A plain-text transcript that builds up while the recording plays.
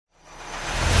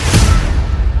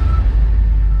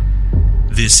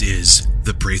This is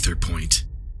the Prather Point.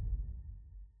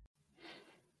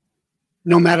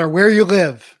 No matter where you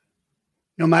live,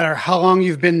 no matter how long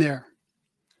you've been there,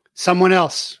 someone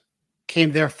else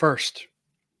came there first,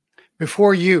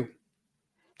 before you,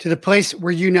 to the place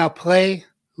where you now play,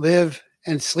 live,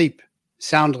 and sleep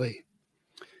soundly.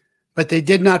 But they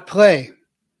did not play,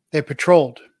 they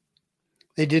patrolled.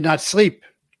 They did not sleep,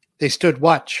 they stood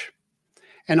watch.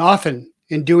 And often,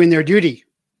 in doing their duty,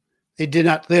 they did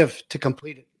not live to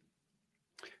complete it.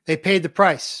 They paid the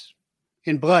price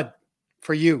in blood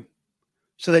for you,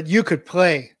 so that you could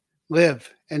play,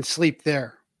 live, and sleep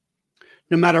there.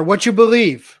 No matter what you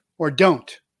believe or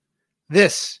don't,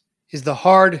 this is the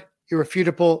hard,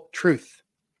 irrefutable truth.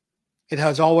 It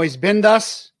has always been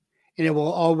thus, and it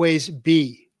will always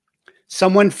be.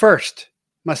 Someone first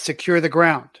must secure the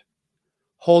ground,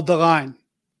 hold the line,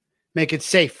 make it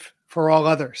safe for all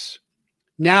others.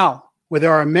 Now, where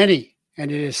there are many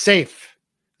and it is safe,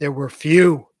 there were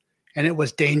few and it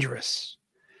was dangerous.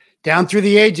 Down through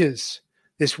the ages,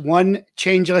 this one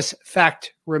changeless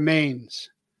fact remains.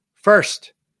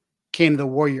 First came the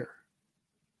warrior.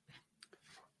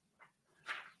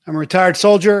 I'm a retired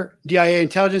soldier, DIA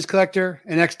intelligence collector,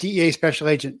 and ex-DEA special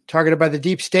agent, targeted by the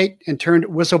deep state and turned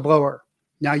whistleblower.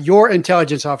 Now your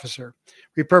intelligence officer,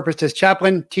 repurposed as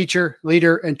chaplain, teacher,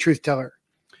 leader, and truth teller.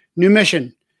 New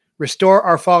mission, restore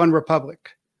our fallen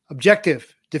republic.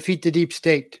 Objective, defeat the deep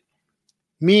state.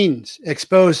 Means,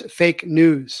 expose fake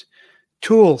news.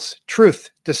 Tools, truth,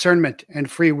 discernment,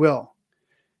 and free will.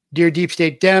 Dear Deep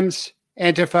State Dems,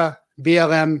 Antifa,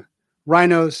 BLM,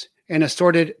 rhinos, and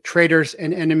assorted traitors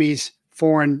and enemies,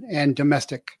 foreign and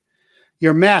domestic.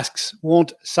 Your masks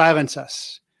won't silence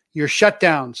us. Your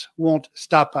shutdowns won't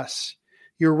stop us.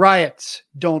 Your riots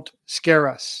don't scare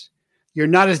us. You're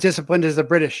not as disciplined as the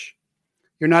British.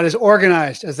 You're not as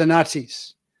organized as the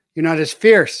Nazis. You're not as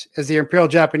fierce as the Imperial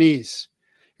Japanese.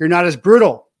 You're not as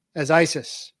brutal as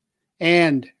ISIS.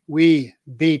 And we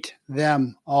beat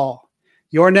them all.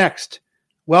 You're next.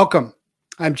 Welcome.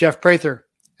 I'm Jeff Prather,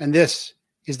 and this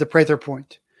is the Prather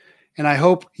Point. And I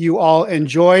hope you all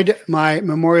enjoyed my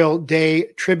Memorial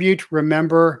Day tribute.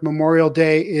 Remember, Memorial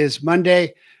Day is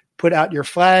Monday. Put out your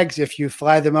flags. If you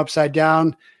fly them upside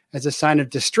down as a sign of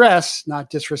distress, not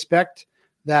disrespect,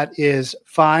 that is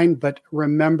fine. But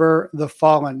remember the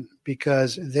fallen,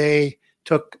 because they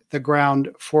took the ground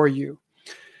for you.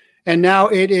 And now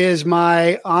it is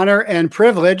my honor and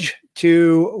privilege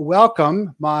to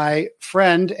welcome my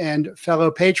friend and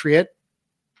fellow patriot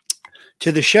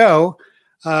to the show,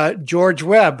 George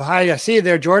Webb. Hi, I see you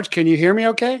there, George. Can you hear me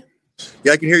okay?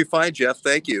 Yeah, I can hear you fine, Jeff.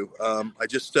 Thank you. I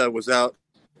just was out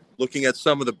looking at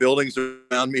some of the buildings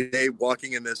around me today,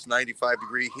 walking in this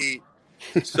 95-degree heat.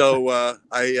 So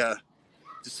I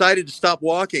decided to stop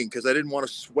walking because I didn't want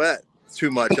to sweat too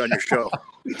much on your show.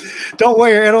 Don't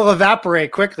worry, it'll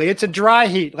evaporate quickly. It's a dry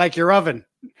heat like your oven.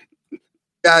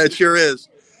 Yeah, it sure is.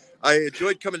 I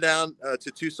enjoyed coming down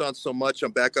to Tucson so much.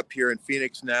 I'm back up here in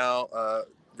Phoenix now,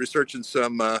 researching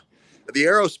some of the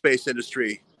aerospace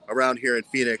industry around here in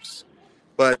Phoenix.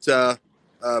 But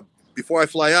before I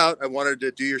fly out, I wanted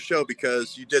to do your show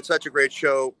because you did such a great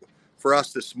show for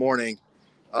us this morning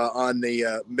on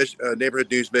the Neighborhood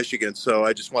News Michigan. So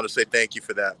I just want to say thank you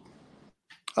for that.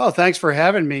 Oh, thanks for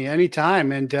having me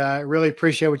anytime. And I really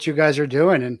appreciate what you guys are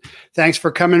doing. And thanks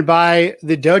for coming by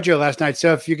the dojo last night.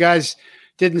 So if you guys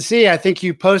didn't see, I think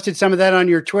you posted some of that on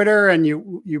your Twitter, and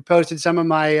you posted some of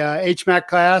my HMAC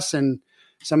class and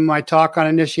some of my talk on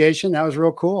initiation. That was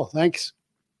real cool. Thanks.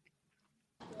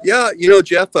 Yeah,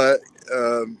 Jeff,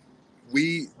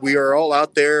 we are all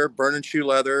out there burning shoe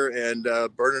leather and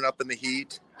burning up in the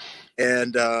heat.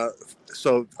 And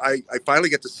so I finally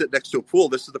get to sit next to a pool.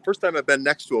 This is the first time I've been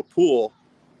next to a pool,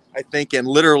 I think, and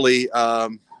literally, I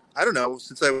don't know,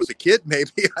 since I was a kid, maybe.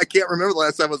 I can't remember the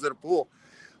last time I was at a pool.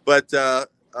 But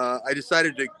I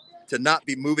decided to not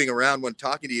be moving around when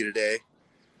talking to you today.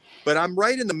 But I'm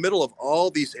right in the middle of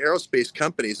all these aerospace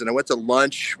companies, and I went to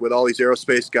lunch with all these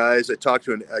aerospace guys. I talked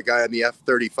to a guy on the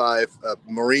F-35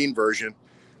 Marine version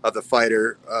of the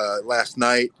fighter last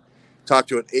night. Talked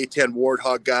to an A-10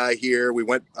 Warthog guy here. We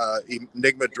went,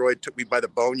 Enigma droid took me by the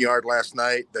boneyard last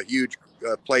night, the huge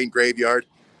plane graveyard,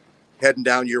 heading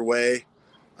down your way.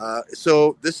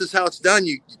 So this is how it's done.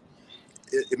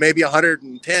 It may be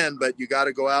 110, but you got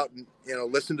to go out and,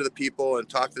 listen to the people and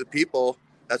talk to the people.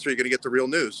 That's where you're going to get the real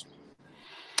news.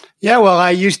 Yeah, well,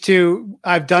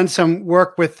 I've done some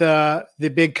work with the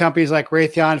big companies like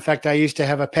Raytheon. In fact, I used to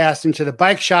have a pass into the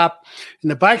bike shop,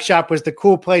 and the bike shop was the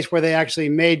cool place where they actually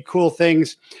made cool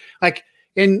things. Like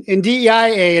in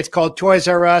DEIA, it's called Toys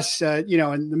R Us. In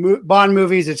the Bond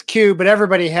movies, it's Q, but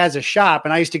everybody has a shop,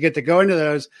 and I used to get to go into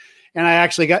those. And I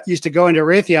actually used to go into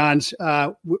Raytheon's,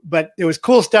 but it was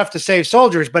cool stuff to save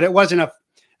soldiers, but it wasn't a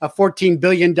 $14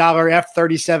 billion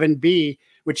F-37B,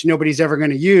 which nobody's ever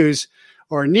going to use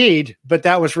or need, but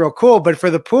that was real cool. But for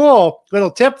the pool,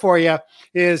 little tip for you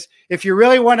is if you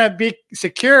really want to be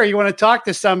secure, you want to talk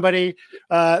to somebody,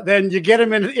 then you get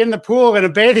them in the pool in a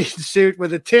bathing suit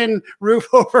with a tin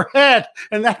roof overhead,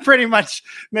 and that pretty much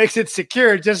makes it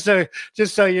secure. Just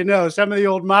so you know, some of the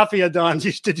old mafia dons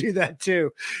used to do that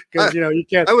too, because you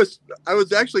can't. I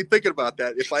was actually thinking about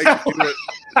that. If I could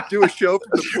do a show from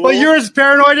the pool. Well, you're as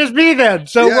paranoid as me then.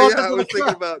 So I was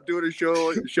thinking about doing a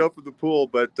show from the pool,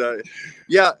 but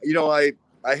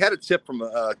I had a tip from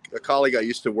a colleague I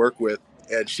used to work with,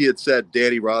 and she had said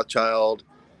Danny Rothschild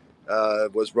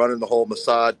was running the whole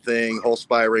Mossad thing, whole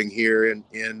spy ring here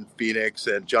in Phoenix,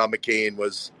 and John McCain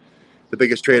was the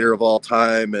biggest trader of all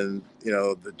time, and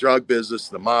the drug business,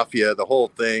 the mafia, the whole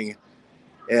thing.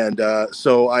 And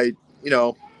so I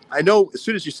know as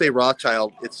soon as you say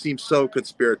Rothschild, it seems so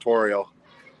conspiratorial,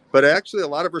 but actually a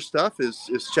lot of her stuff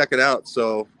is checking out.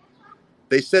 So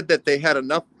they said that they had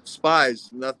enough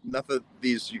spies, enough of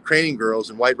these Ukrainian girls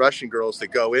and white Russian girls that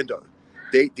go in to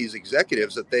date these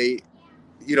executives that they,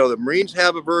 the Marines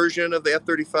have a version of the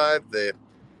F-35, the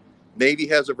Navy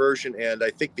has a version, and I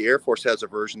think the Air Force has a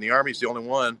version. The Army's the only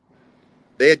one.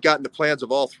 They had gotten the plans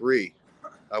of all three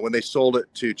when they sold it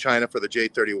to China for the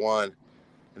J-31, and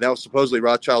that was supposedly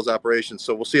Rothschild's operation.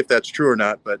 So we'll see if that's true or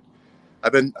not. But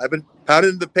I've been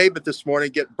pounding the pavement this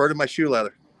morning, burning my shoe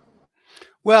leather.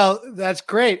 Well, that's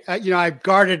great. I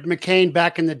guarded McCain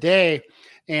back in the day,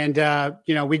 and,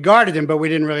 we guarded him, but we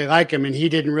didn't really like him, and he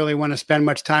didn't really want to spend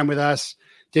much time with us,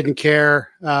 didn't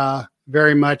care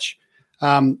very much.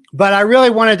 But I really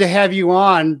wanted to have you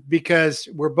on because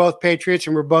we're both patriots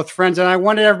and we're both friends, and I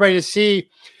wanted everybody to see,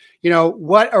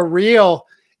 what a real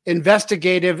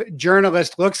investigative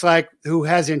journalist looks like who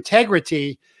has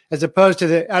integrity, as opposed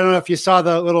to I don't know if you saw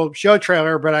the little show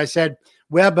trailer, but I said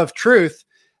Webb of Truth.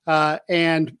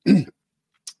 And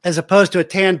as opposed to a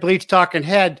tan bleach talking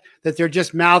head that they're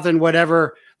just mouthing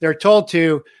whatever they're told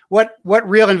to, what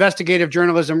real investigative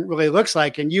journalism really looks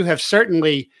like. And you have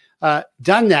certainly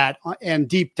done that and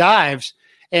deep dives.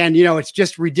 And, it's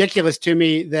just ridiculous to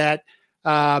me that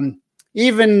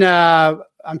even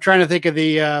I'm trying to think of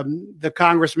the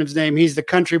congressman's name. He's the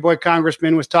country boy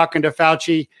congressman, was talking to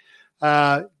Fauci,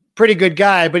 pretty good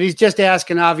guy, but he's just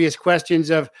asking obvious questions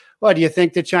of, well, do you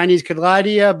think the Chinese could lie to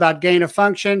you about gain of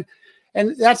function?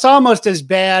 And that's almost as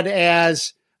bad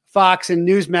as Fox and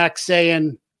Newsmax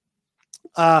saying,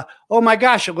 oh my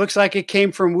gosh, it looks like it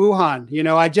came from Wuhan.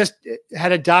 I just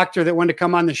had a doctor that wanted to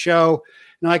come on the show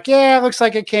and like, yeah, it looks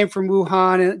like it came from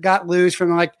Wuhan and it got loose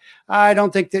from I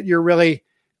don't think that you're really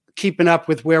keeping up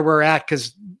with where we're at,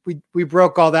 because we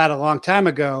broke all that a long time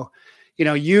ago.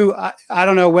 I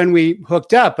don't know when we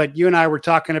hooked up, but you and I were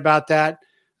talking about that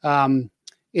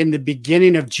in the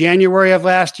beginning of January of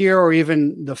last year, or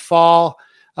even the fall.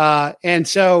 And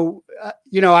so,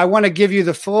 I want to give you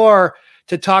the floor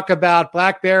to talk about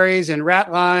blackberries and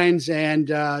rat lines and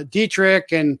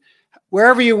Dietrich and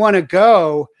wherever you want to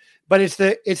go. But it's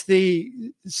the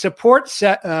support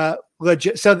set.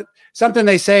 So something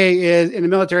they say is in the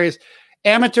military is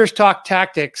amateurs talk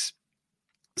tactics,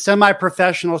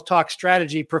 semi-professionals talk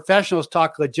strategy, professionals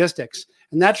talk logistics.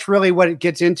 And that's really what it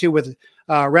gets into with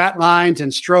rat lines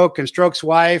and Stroke's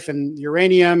wife and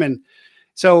uranium. And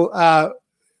so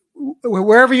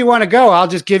wherever you want to go, I'll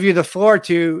just give you the floor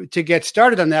to get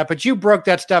started on that. But you broke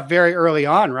that stuff very early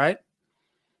on, right?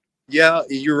 Yeah,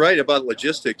 you're right about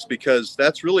logistics, because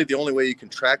that's really the only way you can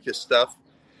track this stuff.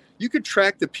 You could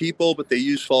track the people, but they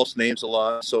use false names a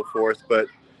lot and so forth. But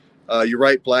you're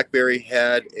right. BlackBerry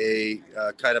had a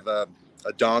kind of a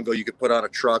dongle you could put on a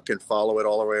truck and follow it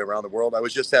all the way around the world. I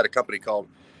was just at a company called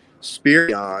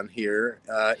Spirion here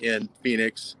in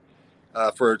Phoenix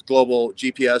for global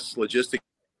GPS logistics.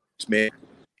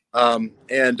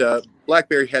 And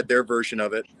BlackBerry had their version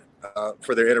of it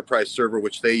for their enterprise server,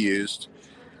 which they used.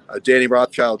 Danny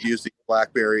Rothschild used the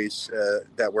BlackBerries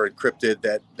that were encrypted,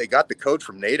 that they got the code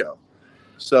from NATO.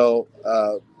 So,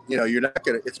 you're not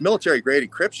going to, it's military grade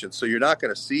encryption. So you're not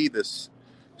going to see this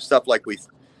stuff like we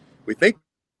think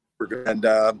we're going.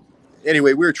 And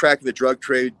anyway, we were tracking the drug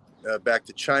trade back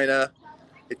to China.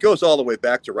 It goes all the way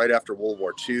back to right after World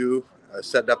War II,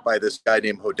 set up by this guy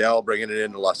named Hodel, bringing it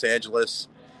into Los Angeles.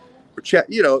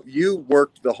 You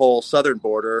worked the whole southern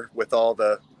border with all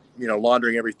the,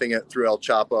 laundering everything through El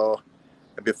Chapo.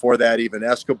 And before that, even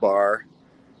Escobar.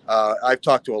 I've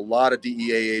talked to a lot of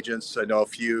DEA agents. I know a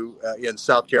few in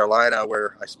South Carolina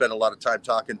where I spend a lot of time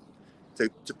talking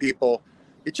to people.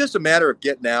 It's just a matter of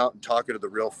getting out and talking to the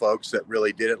real folks that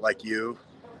really did it like you.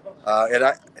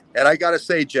 And I got to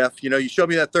say, Jeff, you showed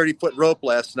me that 30-foot rope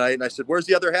last night, and I said, "Where's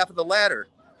the other half of the ladder?"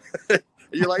 And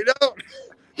you're like, "No,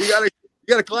 you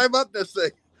gotta climb up this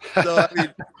thing." So I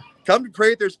mean, come to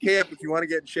Prather's Camp if you want to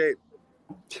get in shape.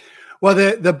 Well,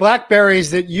 the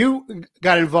Blackberries that you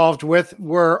got involved with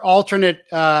were alternate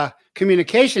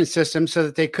communication systems so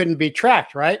that they couldn't be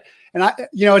tracked, right? And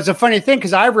it's a funny thing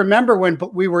because I remember when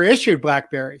we were issued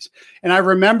Blackberries, and I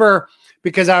remember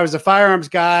because I was a firearms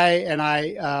guy and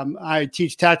I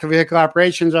teach tactical vehicle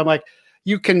operations. I'm like,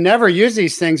 you can never use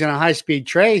these things in a high-speed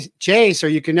chase, or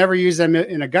you can never use them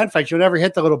in a gunfight. You'll never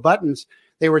hit the little buttons.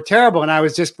 They were terrible, and I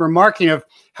was just remarking of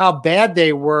how bad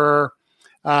they were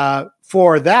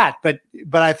for that. But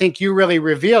I think you really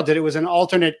revealed that it was an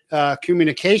alternate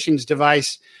communications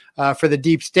device for the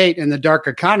deep state and the dark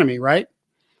economy, right?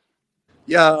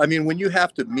 Yeah, I mean, when you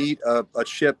have to meet a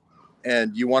ship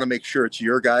and you want to make sure it's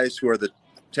your guys who are the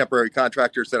temporary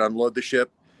contractors that unload the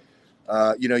ship,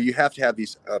 you have to have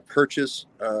these perches.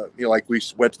 Like we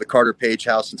went to the Carter Page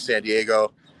House in San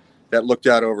Diego that looked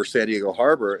out over San Diego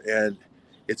Harbor, and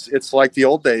it's like the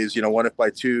old days. 1 if by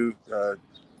 2,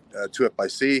 2 if by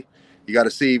sea. You got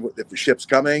to see if the ship's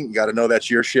coming. You got to know that's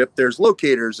your ship. There's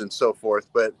locators and so forth,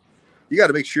 but you got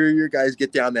to make sure your guys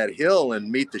get down that hill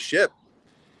and meet the ship.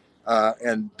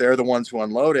 And they're the ones who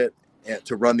unload it and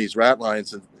to run these rat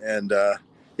lines. And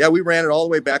we ran it all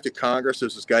the way back to Congress.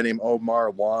 There's this guy named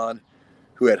Omar Awan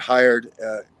who had hired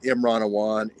Imran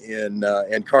Awan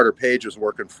and Carter Page was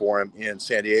working for him in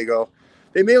San Diego.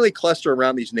 They mainly cluster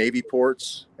around these Navy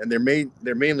ports, and they're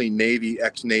mainly Navy,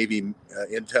 ex-Navy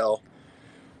intel.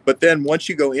 But then once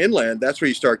you go inland, that's where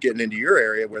you start getting into your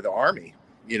area where the Army,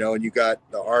 and you got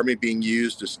the Army being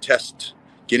used as test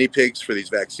guinea pigs for these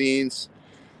vaccines,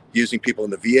 using people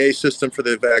in the VA system for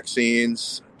the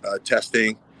vaccines,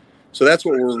 testing. So that's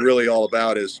what we're really all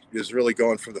about is really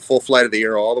going from the full flight of the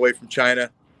arrow all the way from China,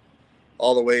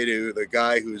 all the way to the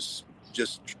guy who's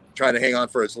just trying to hang on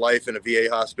for his life in a VA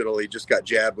hospital. He just got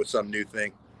jabbed with some new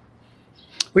thing.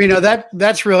 Well,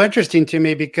 that's real interesting to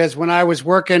me because when I was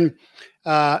working,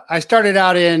 I started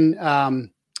out in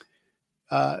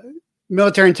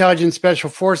military intelligence, special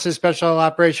forces, special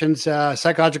operations,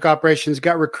 psychological operations,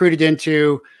 got recruited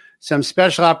into some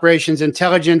special operations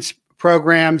intelligence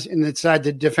programs inside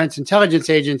the Defense Intelligence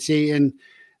Agency in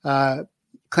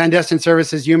clandestine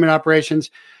services, human operations.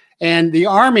 And the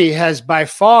Army has by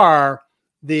far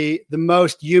the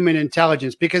most human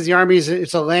intelligence because the Army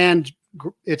it's a land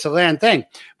thing.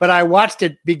 But I watched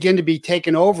it begin to be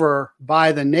taken over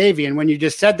by the Navy. And when you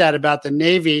just said that about the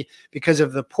Navy, because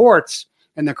of the ports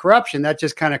and the corruption, that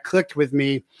just kind of clicked with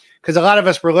me because a lot of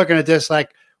us were looking at this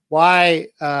like, why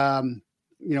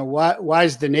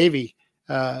is the Navy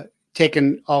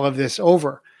taking all of this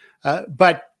over?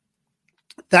 But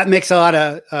that makes a lot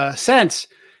of sense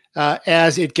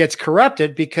as it gets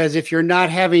corrupted, because if you're not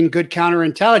having good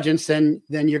counterintelligence,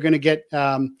 then you're going to get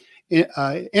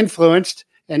influenced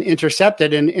and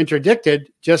intercepted and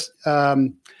interdicted, just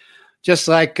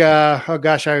like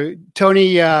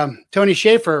Tony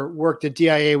Schaefer worked at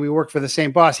DIA. We worked for the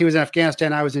same boss. He was in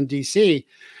Afghanistan. I was in DC.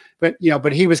 But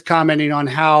he was commenting on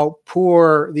how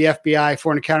poor the FBI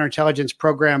Foreign Counterintelligence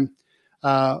Program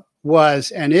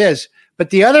was and is. But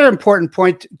the other important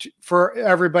point for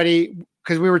everybody,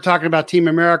 because we were talking about Team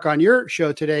America on your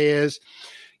show today, is,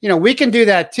 we can do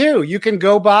that too. You can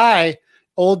go buy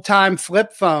old time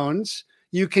flip phones.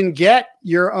 You can get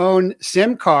your own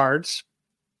SIM cards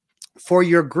for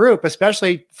your group,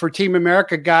 especially for Team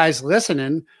America guys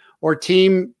listening, or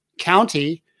Team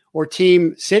County or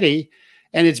Team City.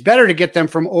 And it's better to get them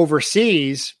from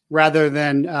overseas rather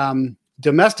than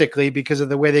domestically because of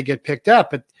the way they get picked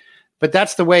up. But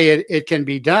that's the way it can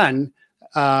be done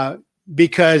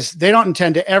because they don't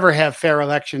intend to ever have fair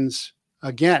elections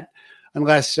again,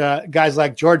 unless guys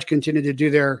like George continue to do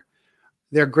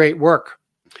their great work.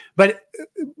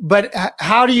 But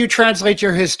how do you translate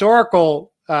your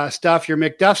historical stuff, your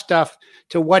McDuff stuff,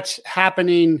 to what's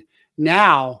happening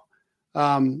now?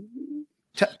 Can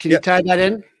you tie that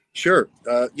in? Sure.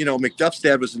 McDuff's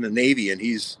dad was in the Navy, and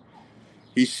he's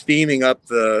steaming up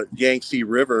the Yangtze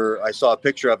River. I saw a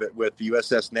picture of it with the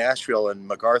USS Nashville, and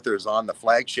MacArthur's on the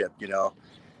flagship,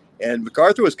 and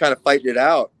MacArthur was kind of fighting it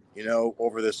out,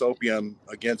 over this opium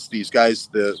against these guys,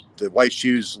 the White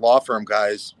Shoes law firm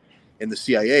guys in the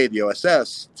CIA, the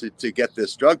OSS, to get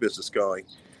this drug business going.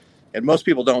 And most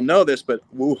people don't know this, but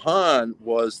Wuhan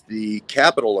was the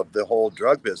capital of the whole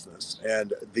drug business.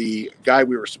 And the guy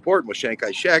we were supporting was Chiang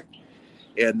Kai-shek.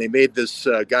 And they made this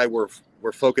guy we're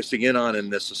focusing in on in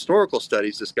this historical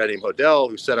studies, this guy named Hodel,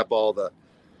 who set up all the,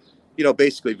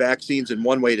 basically vaccines in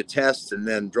one way to test and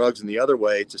then drugs in the other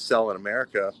way to sell in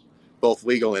America, both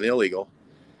legal and illegal.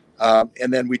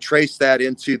 And then we traced that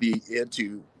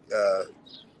into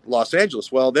Los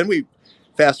Angeles. Well, then we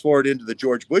fast forward into the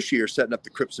George Bush years, setting up the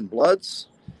Crips and Bloods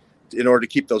in order to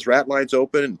keep those rat lines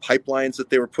open and pipelines that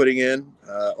they were putting in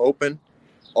open,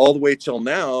 all the way till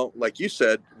now, like you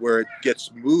said, where it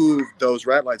gets moved, those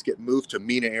rat lines get moved to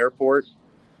Mena Airport.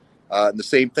 And the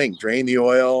same thing, drain the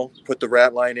oil, put the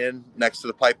rat line in next to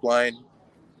the pipeline,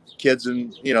 kids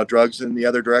and, drugs in the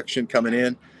other direction coming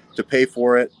in to pay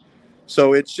for it.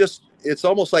 So it's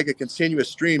almost like a continuous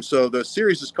stream. So the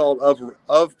series is called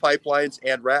Of Pipelines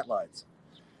and Rat Lines.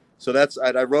 So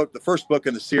I wrote the first book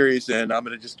in the series, and I'm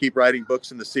going to just keep writing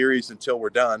books in the series until we're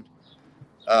done.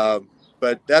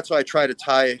 But that's why I try to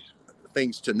tie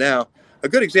things to now. A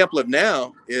good example of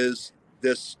now is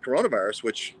this coronavirus,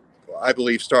 which I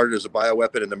believe started as a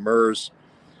bioweapon in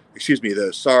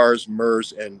the SARS,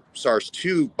 MERS, and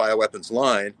SARS-2 bioweapons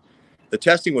line. The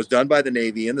testing was done by the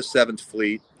Navy in the 7th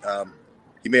Fleet.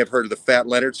 You may have heard of the Fat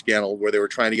Leonard scandal, where they were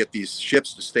trying to get these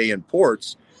ships to stay in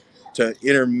ports to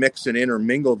intermix and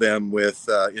intermingle them with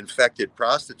infected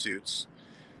prostitutes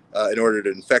in order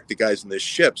to infect the guys in this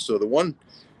ship. So the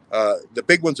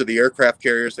big ones are the aircraft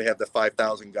carriers. They have the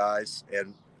 5,000 guys.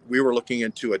 And we were looking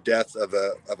into a death of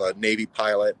a Navy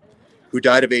pilot who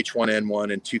died of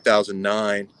H1N1 in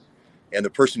 2009. And the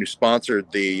person who sponsored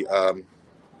the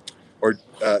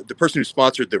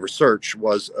research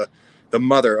was the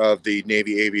mother of the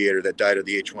Navy aviator that died of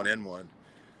the H1N1.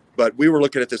 But we were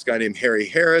looking at this guy named Harry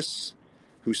Harris,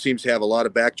 who seems to have a lot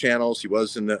of back channels. He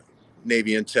was in the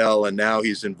Navy intel, and now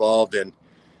he's involved in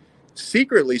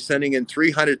secretly sending in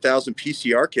 300,000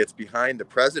 PCR kits behind the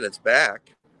president's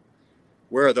back.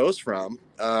 Where are those from?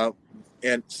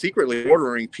 And secretly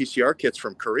ordering PCR kits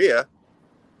from Korea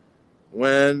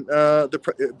when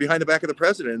behind the back of the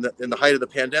president in the height of the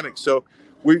pandemic. So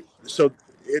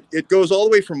it goes all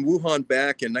the way from Wuhan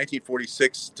back in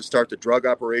 1946 to start the drug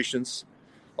operations,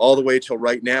 all the way till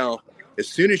right now. As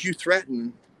soon as you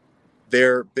threaten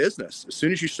their business, as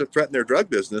soon as you threaten their drug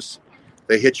business,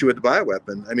 they hit you with the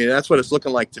bioweapon. I mean, that's what it's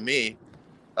looking like to me.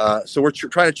 So we're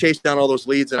trying to chase down all those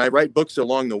leads, and I write books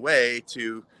along the way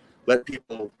to let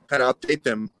people kind of update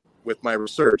them with my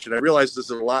research. And I realize this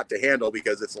is a lot to handle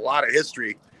because it's a lot of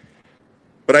history.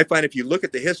 But I find if you look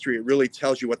at the history, it really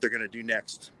tells you what they're going to do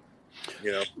next.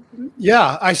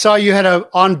 Yeah, I saw you had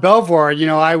on Belvoir.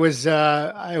 I was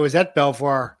at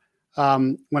Belvoir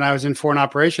when I was in Foreign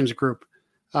Operations Group,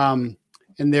 and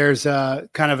there's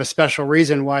kind of a special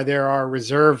reason why there are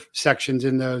reserve sections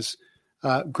in those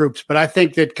groups. But I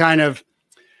think that kind of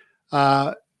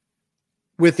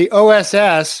with the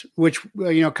OSS, which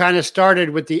kind of started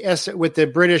with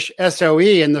the British SOE,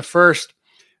 and the first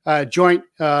joint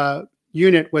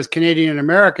unit was Canadian and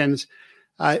Americans.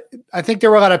 I think there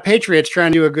were a lot of patriots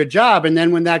trying to do a good job. And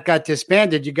then when that got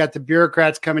disbanded, you got the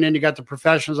bureaucrats coming in, you got the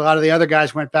professionals. A lot of the other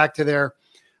guys went back to their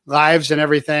lives and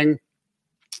everything.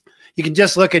 You can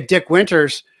just look at Dick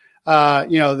Winters,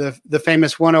 the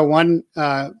famous 101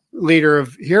 leader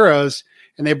of heroes,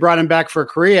 and they brought him back for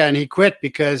Korea, and he quit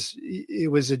because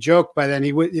it was a joke by then.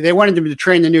 They wanted him to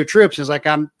train the new troops. It's like,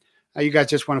 you guys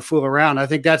just want to fool around. I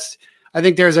think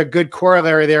there's a good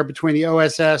corollary there between the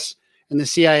OSS and the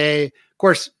CIA. Of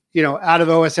course, out of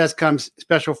OSS comes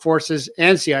Special Forces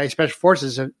and CIA. Special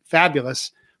Forces are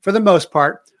fabulous for the most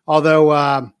part, although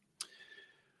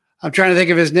I'm trying to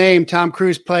think of his name. Tom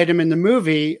Cruise played him in the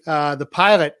movie, the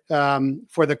pilot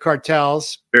for the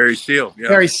cartels. Barry Seal. Yeah.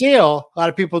 Barry Seal. A lot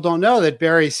of people don't know that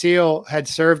Barry Seal had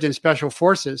served in Special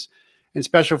Forces, and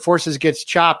Special Forces gets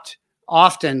chopped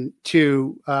often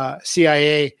to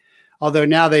CIA, although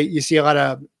now you see a lot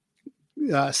of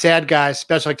SAD guys,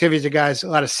 special activities guys, a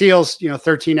lot of SEALs,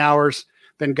 13 hours,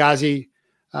 Benghazi,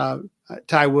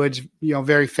 Ty Woods,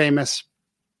 very famous.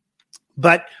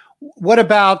 But what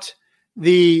about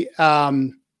first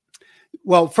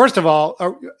of all,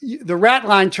 the rat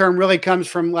line term really comes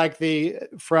from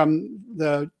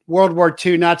the World War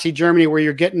II Nazi Germany, where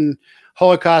you're getting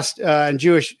Holocaust and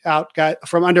Jewish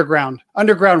from underground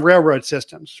railroad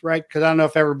systems, right? Because I don't know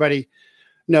if everybody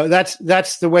knows.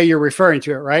 That's the way you're referring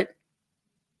to it, right?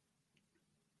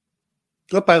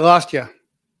 Oop, I lost you.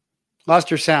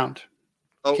 Lost your sound.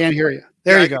 Oh, can't hear you.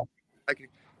 There you go.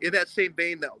 In that same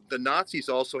vein, the Nazis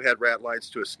also had rat lines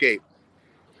to escape.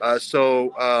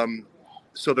 So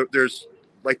there's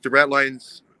like the rat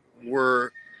lines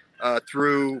were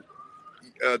through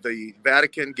the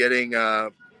Vatican, getting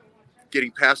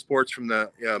passports from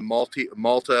the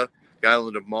Malta, the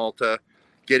island of Malta,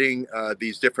 getting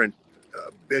these different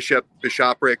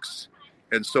bishoprics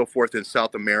and so forth in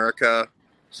South America,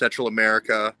 Central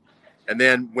America. And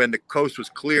then when the coast was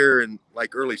clear in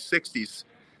like early 60s,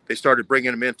 they started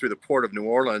bringing them in through the port of New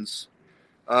Orleans.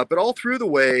 But all through the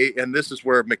way, and this is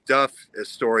where McDuff's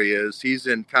story is, he's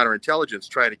in counterintelligence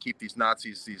trying to keep these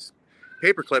Nazis, these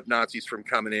paperclip Nazis, from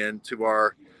coming in to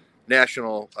our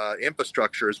national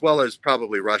infrastructure, as well as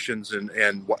probably Russians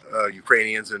and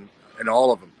Ukrainians and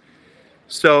all of them.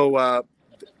 So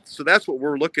that's what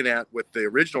we're looking at with the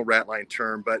original rat line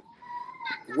term. But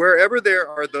wherever there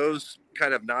are those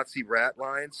kind of Nazi rat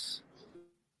lines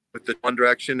with the one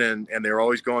direction, and they're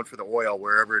always going for the oil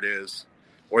wherever it is,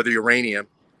 or the uranium,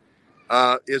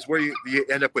 is where you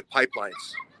end up with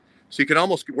pipelines. So you can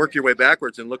almost work your way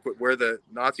backwards and look at where the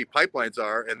Nazi pipelines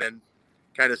are, and then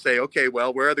kind of say, okay,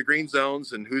 well, where are the green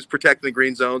zones and who's protecting the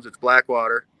green zones? It's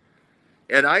Blackwater.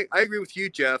 And I agree with you,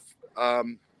 Jeff.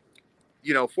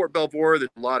 Fort Belvoir, there's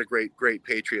a lot of great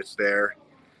patriots there.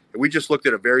 And we just looked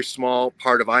at a very small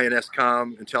part of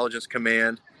INSCOM, Intelligence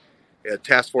Command,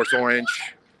 Task Force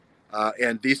Orange.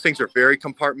 And these things are very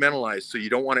compartmentalized. So you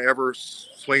don't want to ever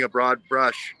swing a broad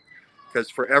brush, because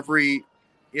for every,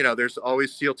 there's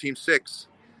always SEAL Team 6,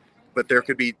 but there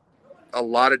could be a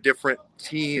lot of different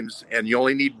teams, and you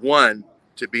only need one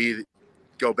to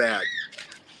go bad.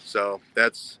 So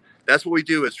that's what we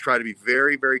do, is try to be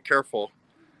very, very careful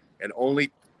and only,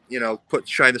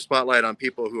 shine the spotlight on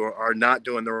people who are not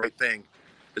doing the right thing.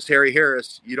 As Harry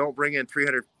Harris, you don't bring in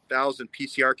 300,000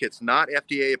 PCR kits, not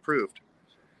FDA approved,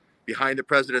 behind the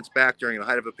president's back during the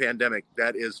height of a pandemic.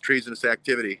 That is treasonous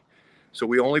activity. So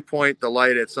we only point the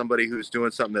light at somebody who's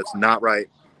doing something that's not right.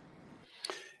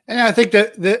 And I think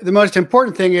that the most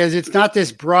important thing is it's not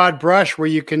this broad brush where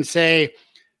you can say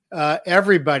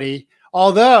everybody,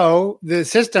 although the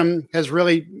system has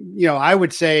really, I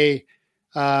would say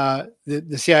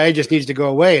the CIA just needs to go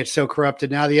away. It's so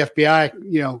corrupted now. The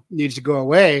FBI, needs to go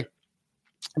away.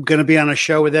 I'm going to be on a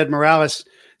show with Ed Morales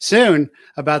soon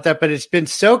about that, but it's been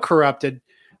so corrupted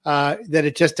that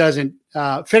it just doesn't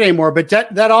fit anymore. But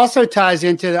that also ties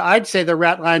into, I'd say the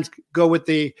rat lines go with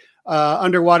the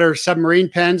underwater submarine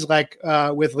pens, like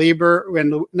with Lieber,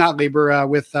 and not Lieber,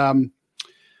 with the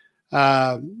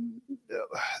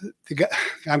guy,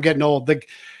 I'm getting old.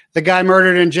 The guy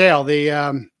murdered in jail.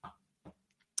 With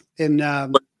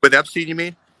Epstein, you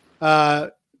mean?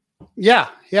 Yeah.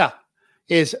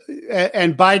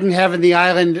 And Biden having the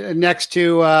island next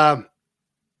to. I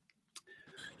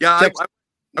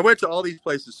went to all these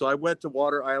places. So I went to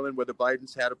Water Island, where the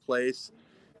Bidens had a place.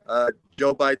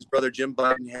 Joe Biden's brother, Jim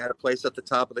Biden, had a place at the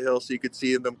top of the hill, so you could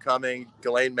see them coming.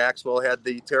 Ghislaine Maxwell had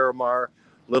the Terramar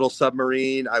little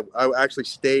submarine. I actually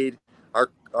stayed.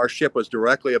 Our ship was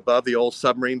directly above the old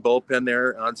submarine bullpen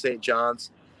there on St.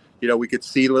 John's. We could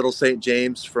see Little St.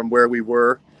 James from where we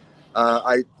were.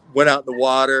 I went out in the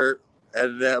water,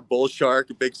 and a bull shark,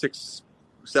 a big 6-7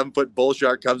 foot bull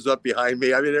shark, comes up behind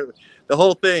me. I mean, the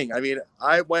whole thing. I mean,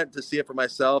 I went to see it for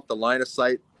myself, the line of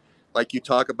sight, like you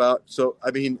talk about. So,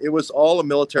 I mean, it was all a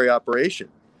military operation.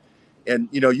 And,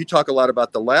 you talk a lot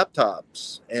about the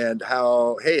laptops and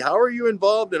how are you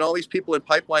involved in all these people in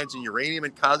pipelines, and uranium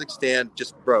in Kazakhstan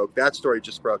just broke. That story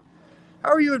just broke. How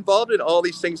are you involved in all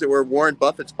these things that were Warren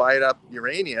Buffett's buying up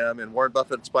uranium and Warren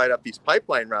Buffett's buying up these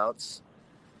pipeline routes?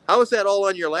 How is that all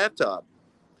on your laptop?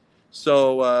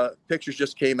 So pictures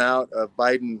just came out of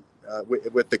Biden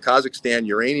with the Kazakhstan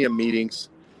uranium meetings.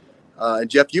 And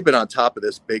Jeff, you've been on top of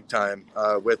this big time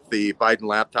with the Biden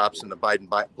laptops and the Biden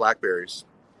Blackberries.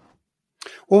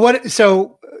 Well,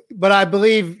 but I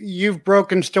believe you've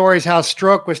broken stories how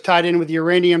Strzok was tied in with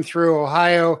uranium through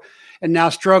Ohio, and now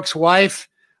Strzok's wife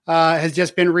has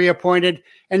just been reappointed.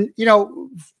 And,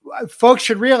 folks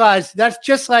should realize that's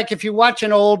just like if you watch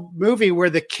an old movie where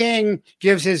the king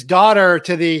gives his daughter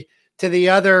to the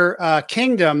other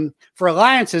kingdom for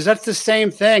alliances. That's the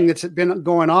same thing that's been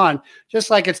going on. Just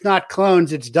like it's not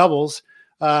clones, it's doubles.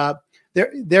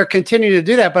 They're continuing to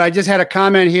do that. But I just had a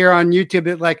comment here on YouTube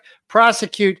that like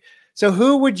prosecute. So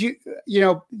who would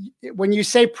when you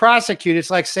say prosecute, it's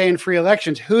like saying free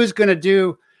elections. Who's going to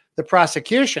do the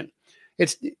prosecution?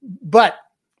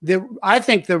 I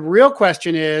think the real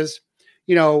question is,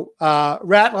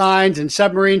 rat lines and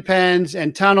submarine pens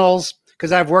and tunnels,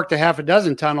 because I've worked a half a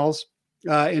dozen tunnels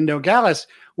in Nogales,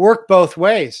 work both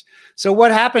ways. So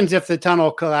what happens if the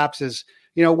tunnel collapses?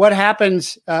 What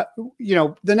happens,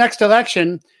 the next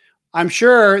election? I'm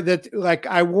sure that, like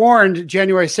I warned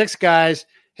January 6th guys,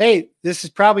 hey, this is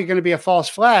probably going to be a false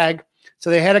flag. So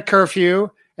they had a curfew,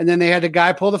 And then they had the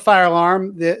guy pull the fire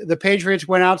alarm. The Patriots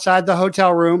went outside the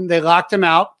hotel room. They locked him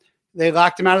out. They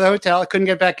locked him out of the hotel. Couldn't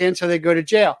get back in, so they go to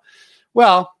jail.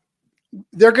 Well,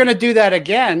 they're going to do that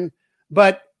again,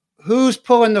 but who's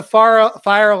pulling the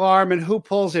fire alarm and who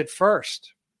pulls it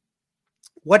first?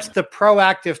 What's the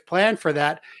proactive plan for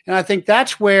that? And I think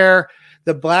that's where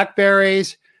the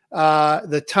blackberries,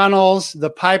 the tunnels, the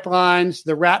pipelines,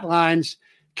 the rat lines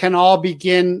can all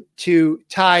begin to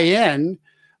tie in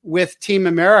with Team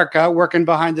America working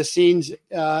behind the scenes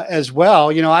as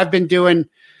well. You know, I've been doing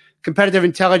competitive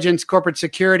intelligence, corporate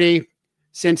security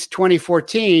since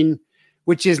 2014,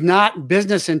 which is not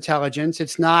business intelligence.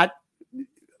 It's not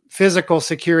physical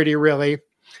security, really.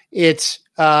 It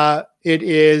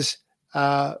is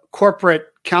corporate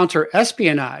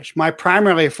counter-espionage. My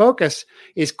primary focus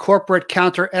is corporate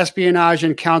counter-espionage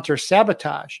and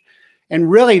counter-sabotage. And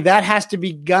really, that has to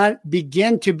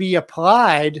begin to be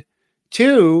applied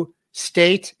to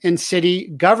state and city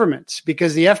governments,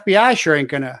 because the FBI sure ain't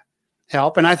going to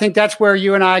help. And I think that's where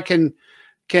you and I can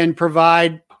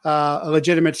provide a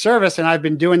legitimate service. And I've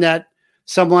been doing that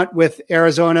somewhat with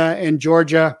Arizona and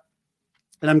Georgia,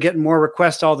 and I'm getting more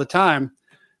requests all the time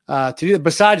to do it,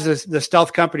 besides the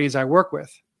stealth companies I work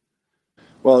with.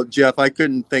 Well, Jeff, I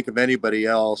couldn't think of anybody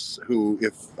else who,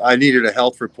 if I needed a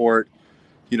health report,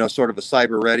 you know, sort of a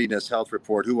cyber readiness health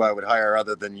report, who I would hire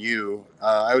other than you.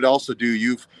 I would also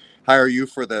hire you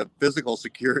for the physical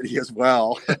security as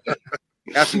well.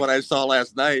 That's what I saw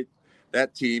last night,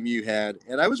 that team you had.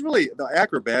 And I was really, the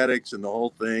acrobatics and the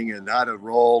whole thing and how to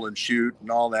roll and shoot and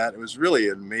all that, it was really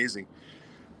amazing.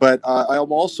 But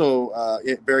I'm also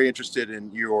very interested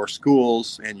in your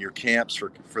schools and your camps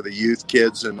for the youth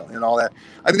kids and all that.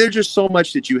 I mean, there's just so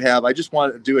much that you have. I just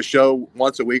want to do a show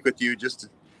once a week with you just to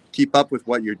keep up with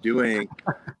what you're doing.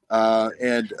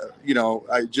 You know,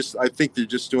 I think they're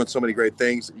just doing so many great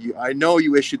things. I know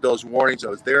you issued those warnings. I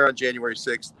was there on January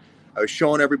 6th. I was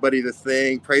showing everybody the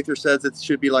thing. Prather says it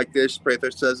should be like this. Prather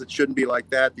says it shouldn't be like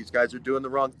that. These guys are doing the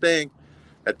wrong thing.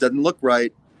 That doesn't look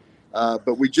right.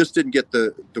 But we just didn't get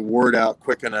the word out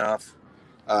quick enough.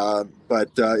 But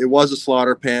it was a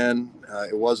slaughter pen.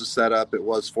 It was a setup. It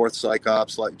was fourth psych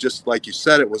ops, just like you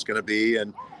said it was going to be.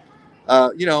 And,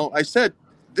 you know, I said,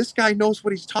 this guy knows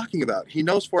what he's talking about. He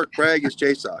knows Fort Bragg is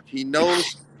JSOC. He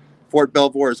knows Fort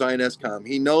Belvoir is INSCOM.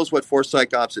 He knows what fourth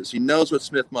psych ops is. He knows what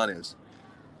Smith-Munn is.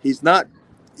 He's not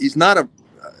a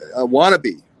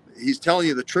wannabe. He's telling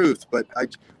you the truth, but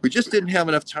we just didn't have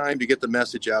enough time to get the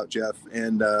message out, Jeff.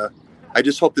 And I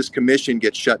just hope this commission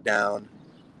gets shut down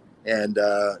and,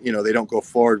 you know, they don't go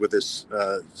forward with this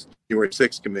January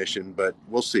 6th commission, but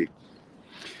we'll see.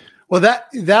 Well,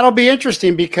 that'll be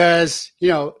interesting because, you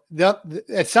know,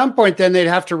 at some point then they'd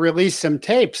have to release some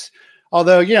tapes.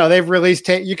 Although, you know, they've released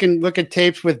you can look at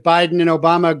tapes with Biden and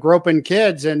Obama groping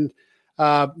kids and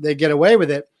they get away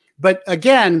with it. But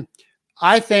again,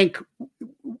 I think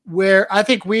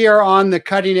we are on the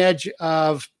cutting edge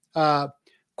of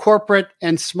corporate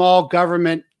and small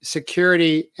government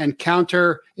security and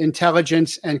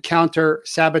counterintelligence and counter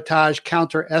sabotage,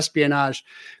 counter espionage,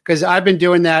 because I've been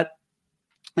doing that,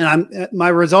 and my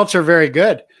results are very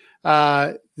good.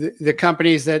 The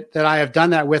companies that I have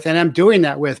done that with, and I'm doing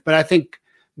that with, but I think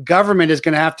government is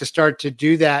going to have to start to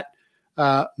do that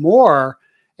more.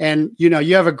 And you know,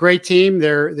 you have a great team.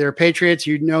 They're patriots.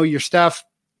 You know your stuff.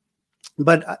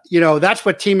 But, you know, that's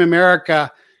what Team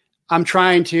America, I'm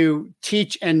trying to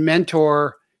teach and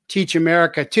mentor, teach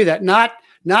America to that. Not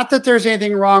that there's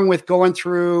anything wrong with going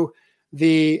through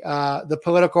the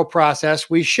political process.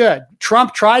 We should.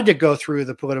 Trump tried to go through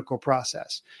the political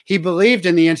process. He believed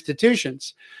in the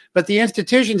institutions, but the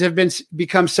institutions have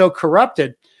become so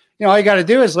corrupted. You know, all you got to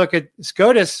do is look at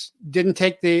SCOTUS didn't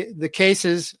take the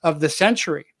cases of the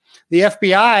century. The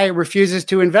FBI refuses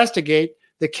to investigate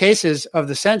the cases of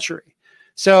the century.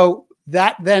 So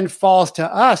that then falls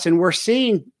to us, and we're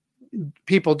seeing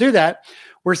people do that.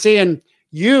 We're seeing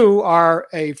you are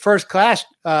a first-class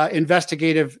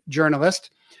investigative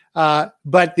journalist,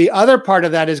 but the other part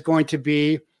of that is going to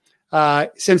be,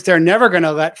 since they're never going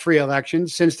to let free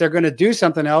elections, since they're going to do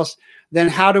something else, then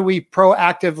how do we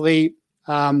proactively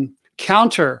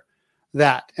counter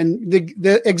that? And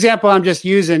the example I'm just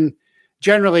using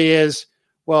generally is,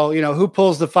 well, you know, who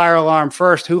pulls the fire alarm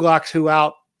first? Who locks who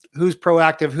out? Who's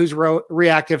proactive, who's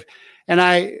reactive. And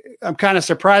I'm kind of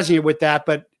surprising you with that,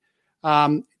 but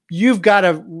you've got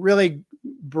a really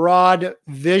broad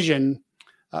vision,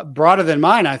 broader than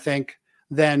mine, I think,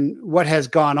 than what has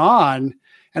gone on.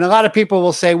 And a lot of people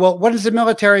will say, well, what is the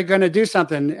military going to do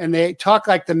something? And they talk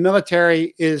like the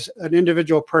military is an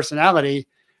individual personality,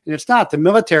 and it's not. The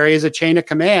military is a chain of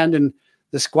command, and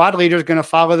the squad leader is going to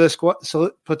follow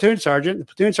the platoon sergeant. The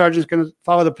platoon sergeant is going to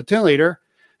follow the platoon leader.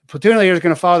 The platoon leader is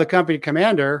going to follow the company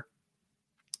commander.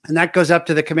 And that goes up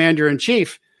to the commander in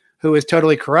chief, who is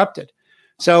totally corrupted.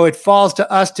 So it falls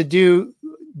to us to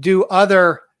do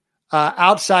other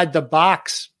outside the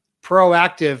box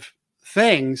proactive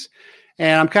things.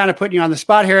 And I'm kind of putting you on the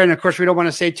spot here. And of course, we don't want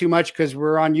to say too much because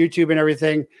we're on YouTube and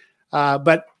everything.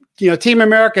 But Team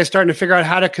America is starting to figure out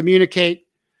how to communicate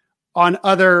on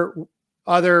other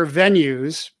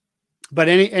venues. But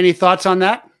any thoughts on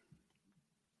that?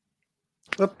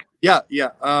 Oop. Yeah.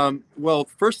 Well,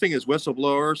 first thing is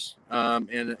whistleblowers.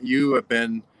 And you have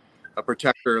been a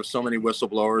protector of so many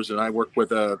whistleblowers. And I work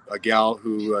with a gal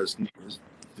who is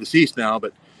deceased now,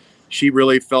 but she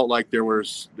really felt like there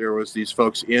was these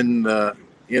folks in the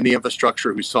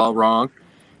infrastructure who saw wrong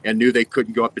and knew they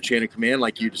couldn't go up the chain of command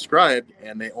like you described,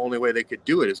 and the only way they could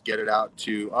do it is get it out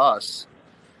to us.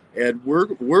 And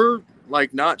we're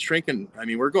like not shrinking. I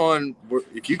mean,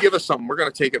 if you give us something, we're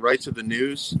going to take it right to the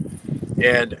news,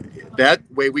 and that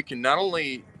way we can not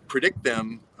only predict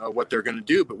them what they're going to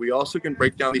do, but we also can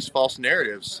break down these false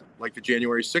narratives, like the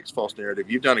January 6th false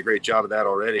narrative. You've done a great job of that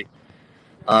already.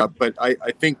 But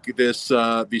I think these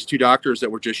two doctors that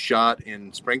were just shot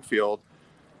in Springfield,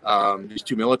 these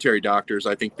two military doctors,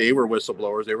 I think they were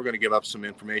whistleblowers. They were going to give up some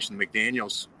information.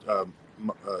 McDaniel's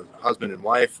husband and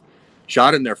wife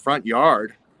shot in their front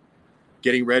yard,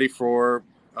 getting ready for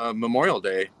Memorial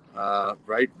Day,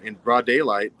 right in broad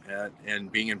daylight,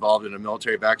 and being involved in a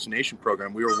military vaccination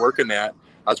program.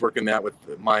 I was working that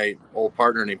with my old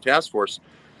partner named Task Force.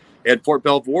 And Fort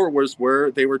Belvoir was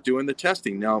where they were doing the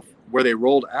testing. Now, where they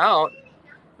rolled out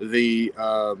the,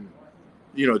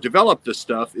 developed this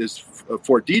stuff is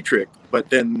Fort Detrick. But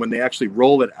then when they actually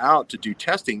roll it out to do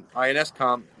testing,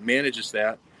 INSCOM manages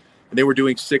that. And they were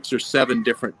doing 6 or 7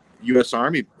 different U.S.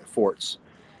 Army forts.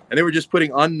 And they were just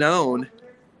putting unknown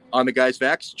on the guy's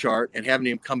vax chart and having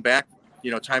him come back,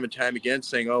 time and time again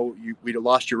saying, we'd have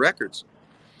lost your records.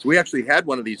 So we actually had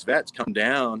one of these vets come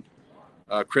down.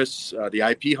 Chris, the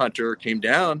IP hunter, came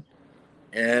down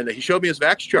and he showed me his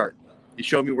vax chart. He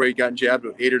showed me where he'd gotten jabbed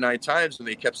 8 or 9 times, and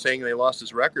they kept saying they lost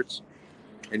his records.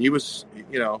 And he was,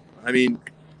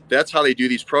 that's how they do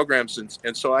these programs.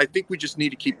 And so I think we just need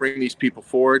to keep bringing these people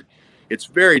forward. It's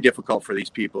very difficult for these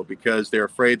people because they're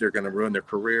afraid they're going to ruin their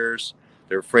careers.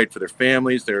 They're afraid for their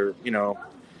families.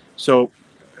 So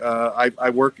I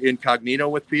work incognito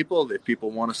with people. If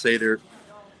people want to say they're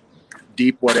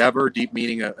deep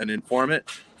meaning an informant,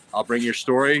 I'll bring your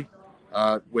story.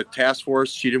 With Task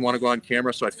Force, she didn't want to go on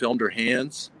camera, so I filmed her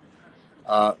hands.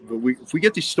 But if we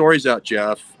get these stories out,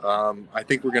 Jeff, I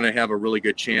think we're going to have a really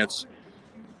good chance,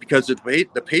 because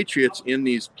the patriots in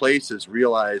these places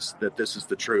realize that this is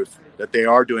the truth, that they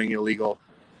are doing illegal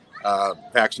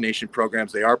vaccination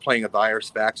programs. They are playing a virus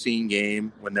vaccine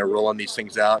game when they're rolling these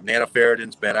things out.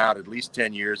 Nanoferritin's been out at least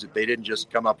 10 years. They didn't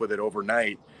just come up with it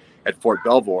overnight at Fort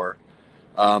Belvoir.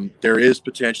 There is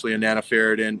potentially a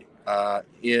nanoferritin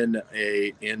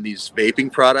in these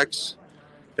vaping products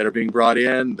that are being brought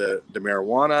in. The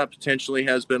marijuana potentially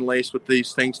has been laced with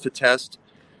these things to test.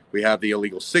 We have the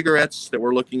illegal cigarettes that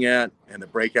we're looking at, and the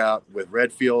breakout with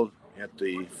Redfield at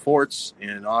the forts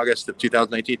in August of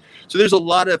 2019. So there's a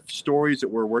lot of stories that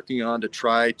we're working on to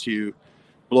try to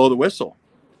blow the whistle.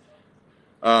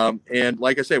 And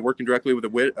like I said, working directly with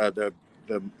the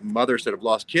mothers that have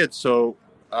lost kids. So,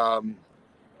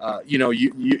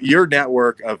 your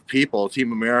network of people,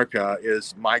 Team America,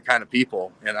 is my kind of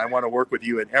people. And I want to work with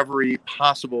you in every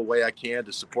possible way I can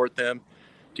to support them,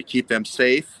 to keep them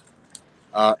safe,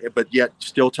 but yet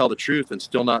still tell the truth and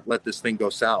still not let this thing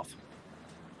go south.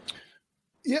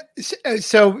 Yeah.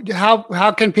 So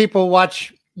how can people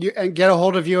watch you and get a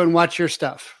hold of you and watch your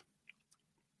stuff?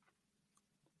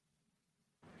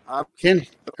 There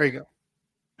you go.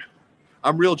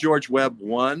 I'm Real George Webb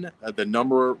 1, the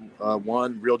number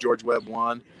 1, Real George Webb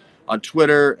 1 on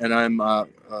Twitter, and I'm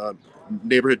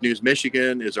Neighborhood News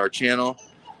Michigan is our channel.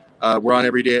 We're on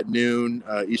every day at noon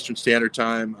Eastern Standard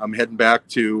Time. I'm heading back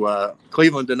to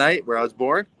Cleveland tonight, where I was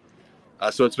born.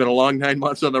 So it's been a long 9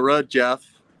 months on the road, Jeff.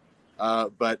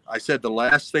 But I said the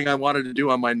last thing I wanted to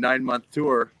do on my 9-month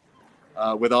tour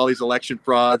with all these election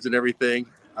frauds and everything,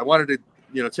 I wanted to,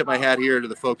 tip my hat here to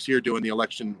the folks here doing the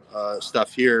election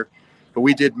stuff here. But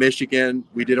we did Michigan,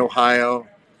 we did Ohio,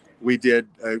 we did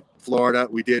Florida,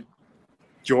 we did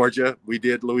Georgia, we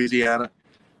did Louisiana,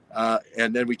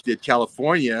 and then we did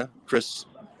California. Chris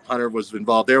Hunter was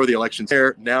involved there with the elections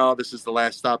there. Now this is the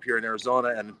last stop here in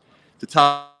Arizona, and to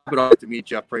top it off, to meet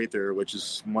Jeff Prather, which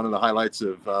is one of the highlights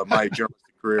of my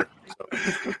journalistic career.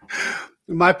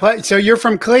 So. So you're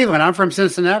from Cleveland. I'm from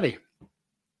Cincinnati.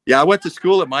 Yeah, I went to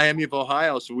school at Miami of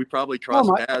Ohio, so we probably crossed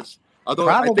paths. Although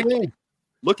probably. I think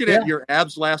looking at your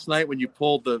abs last night when you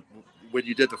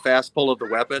did the fast pull of the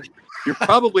weapon, you're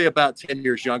probably about 10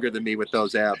 years younger than me with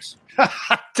those abs.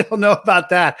 I don't know about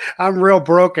that. I'm real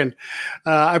broken.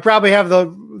 I probably have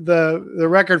the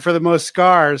record for the most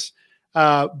scars.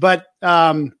 But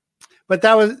that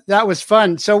was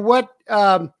fun. So what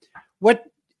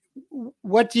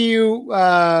do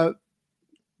you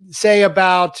say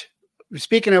about,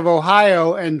 speaking of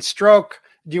Ohio and stroke?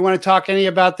 Do you want to talk any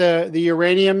about the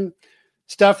uranium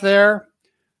stuff there?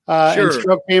 Sure. And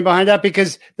stroke being behind that,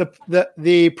 because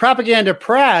the propaganda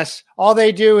press, all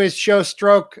they do is show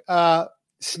stroke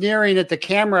sneering at the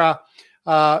camera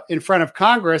in front of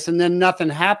Congress, and then nothing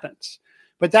happens.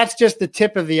 But that's just the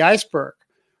tip of the iceberg,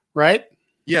 right?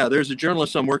 Yeah, there's a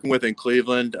journalist I'm working with in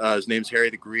Cleveland. His name's Harry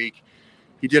the Greek.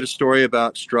 He did a story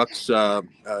about Strzok's,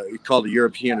 called the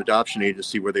European Adoption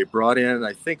Agency, where they brought in,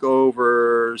 I think,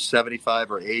 over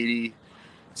 75 or 80.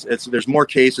 There's more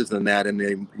cases than that in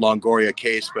the Longoria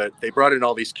case, but they brought in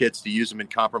all these kids to use them in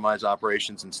compromise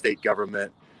operations in state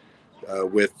government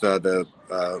with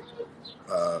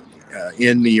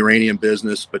in the uranium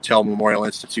business, Battelle Memorial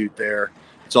Institute there.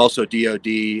 It's also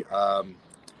DOD,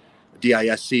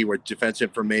 DISC, where Defense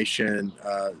Information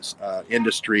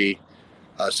Industry,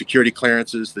 security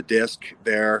clearances, the DISC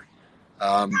there.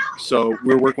 So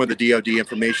we're working with the DOD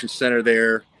Information Center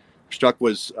there. Strzok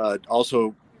was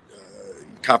also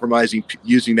compromising,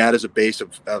 using that as a base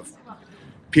of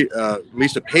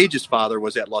Lisa Page's father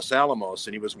was at Los Alamos,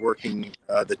 and he was working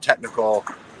the technical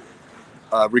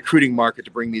recruiting market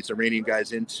to bring these Iranian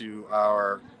guys into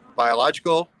our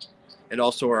biological and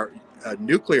also our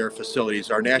nuclear facilities,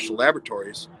 our national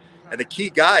laboratories. And the key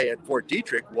guy at Fort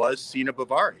Detrick was Sina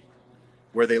Bavari,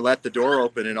 where they let the door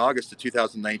open in August of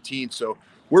 2019. So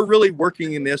we're really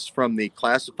working in this from the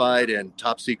classified and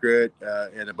top secret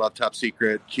and above top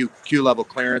secret Q level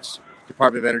clearance,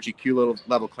 Department of Energy Q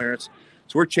level clearance.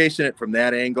 So we're chasing it from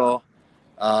that angle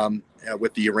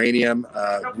with the uranium.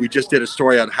 We just did a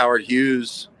story on Howard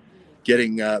Hughes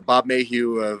getting Bob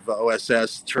Mayhew of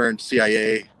OSS turned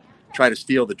CIA, trying to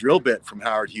steal the drill bit from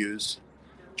Howard Hughes.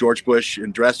 George Bush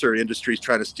and Dresser Industries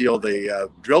trying to steal the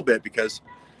drill bit, because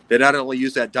they not only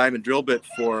use that diamond drill bit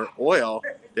for oil,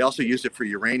 they also used it for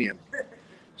uranium.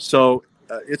 So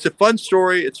it's a fun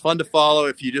story. It's fun to follow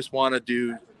if you just want to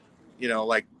do,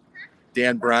 like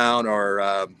Dan Brown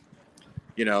or,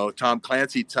 Tom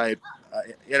Clancy type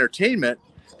entertainment.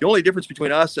 The only difference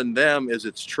between us and them is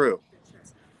it's true.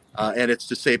 And it's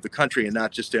to save the country and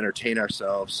not just to entertain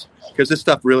ourselves, because this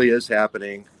stuff really is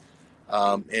happening.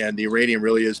 And the uranium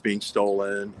really is being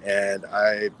stolen. And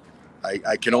I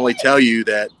can only tell you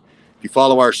that if you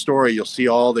follow our story, you'll see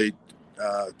all the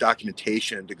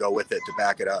documentation to go with it to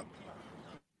back it up.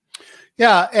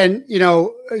 Yeah. And,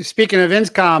 speaking of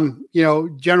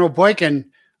INSCOM, General Boykin,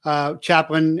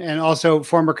 chaplain and also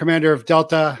former commander of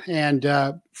Delta and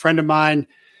friend of mine,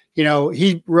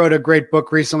 he wrote a great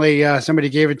book recently. Somebody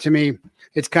gave it to me.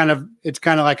 It's kind of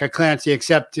like a Clancy,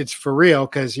 except it's for real,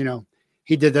 because,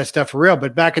 he did that stuff for real.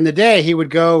 But back in the day, he would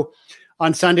go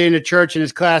on Sunday into church in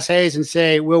his Class A's and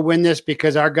say, we'll win this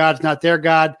because our God's not their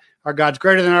God. Our God's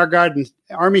greater than our God. And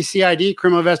Army CID,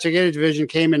 Criminal Investigative Division,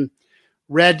 came and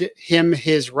read him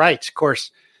his rights. Of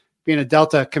course, being a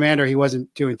Delta commander, he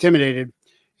wasn't too intimidated.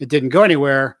 It didn't go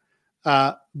anywhere.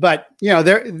 But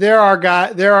there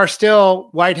are still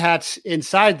white hats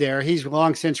inside there. He's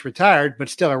long since retired, but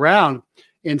still around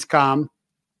INSCOM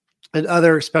and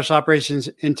other special operations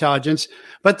intelligence.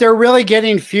 But they're really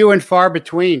getting few and far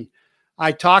between.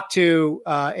 I talked to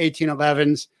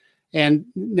 1811s and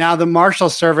now the Marshal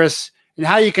Service, and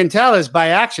how you can tell is by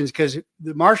actions, because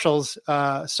the Marshals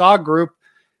saw group,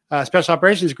 special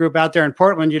operations group out there in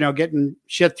Portland, getting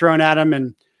shit thrown at them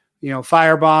and,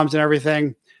 fire bombs and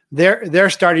everything. They're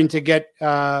starting to get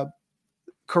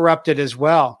corrupted as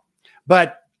well.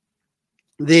 But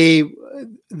the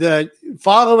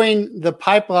following the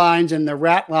pipelines and the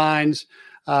rat lines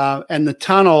and the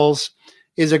tunnels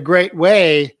is a great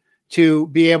way to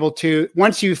be able to,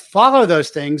 once you follow those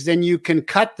things, then you can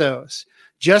cut those.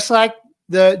 Just like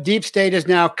the deep state is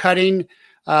now cutting,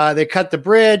 they cut the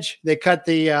bridge, they cut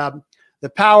the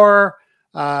power.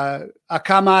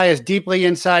 Akamai is deeply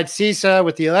inside CISA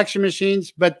with the election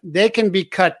machines, but they can be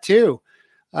cut too.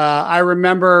 I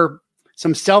remember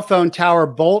some cell phone tower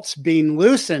bolts being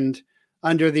loosened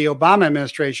under the Obama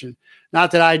administration.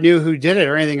 Not that I knew who did it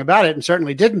or anything about it, and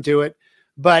certainly didn't do it,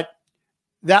 but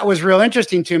that was real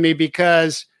interesting to me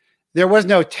because there was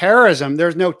no terrorism.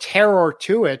 There's no terror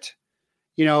to it,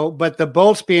 but the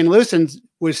bolts being loosened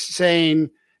was saying,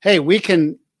 hey, we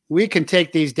can we can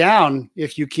take these down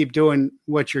if you keep doing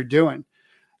what you're doing.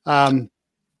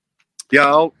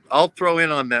 Yeah, I'll throw in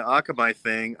on the Akamai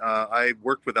thing. I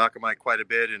worked with Akamai quite a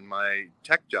bit in my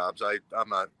tech jobs.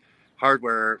 I'm a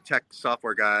hardware tech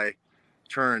software guy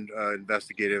turned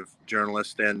investigative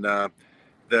journalist, and the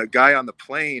guy on the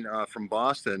plane from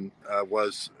Boston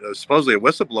was supposedly a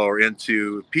whistleblower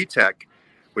into PTEC,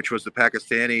 which was the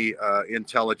Pakistani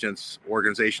intelligence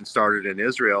organization started in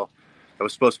Israel. That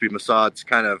was supposed to be Mossad's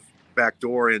kind of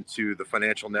backdoor into the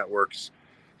financial networks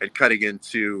and cutting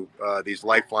into these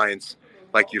lifelines,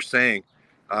 like you're saying.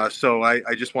 So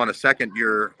I just want to second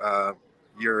your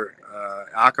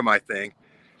Akamai thing,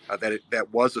 that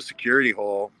was a security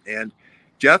hole. And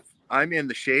Jeff, I'm in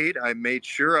the shade. I made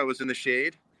sure I was in the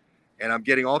shade, and I'm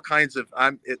getting all kinds of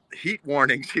heat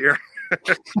warnings here.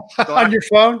 So On your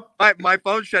phone? My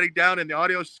phone's shutting down and the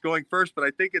audio's going first, but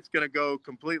I think it's going to go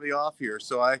completely off here.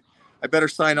 So I better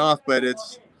sign off. But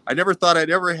I never thought I'd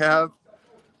ever have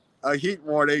a heat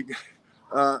warning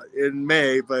in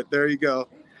May, but there you go.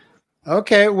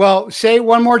 Okay. Well, say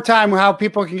one more time how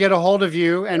people can get a hold of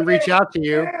you and reach out to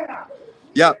you.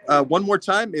 Yeah. One more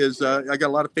time is I got a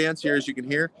lot of fans here, as you can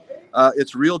hear.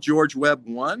 It's Real George Webb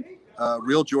 1,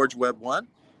 Real George Webb 1.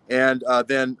 And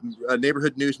then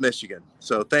Neighborhood News Michigan.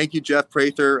 So thank you, Jeff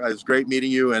Prather. It was great meeting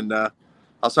you, and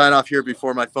I'll sign off here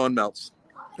before my phone melts.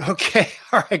 Okay.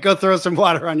 All right. Go throw some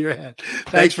water on your head.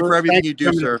 Thanks for everything you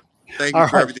do, sir. Thank you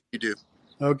for everything you do.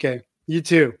 Okay. You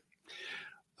too.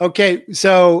 Okay.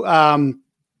 So,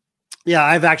 yeah,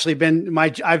 I've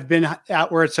been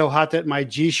out where it's so hot that my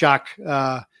G-Shock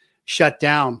shut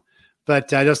down.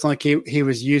 But I just don't think he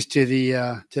was used to the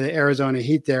Arizona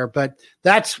heat there. But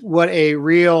that's what a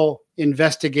real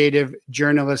investigative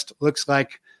journalist looks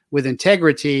like, with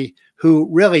integrity, who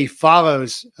really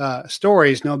follows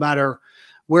stories no matter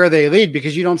where they lead,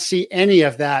 because you don't see any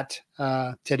of that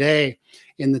today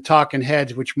in the talking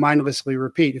heads, which mindlessly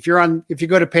repeat. If you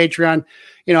go to Patreon,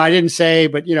 I didn't say,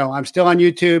 but I'm still on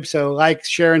YouTube. So like,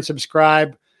 share, and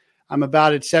subscribe. I'm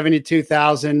about at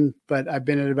 72,000, but I've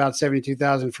been at about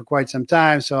 72,000 for quite some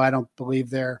time, so I don't believe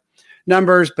their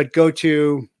numbers. But go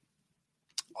to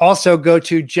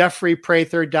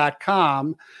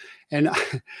jeffreyprather.com and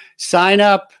sign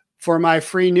up for my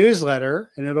free newsletter,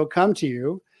 and it'll come to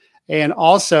you. And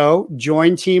also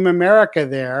join Team America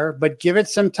there, but give it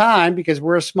some time, because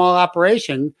we're a small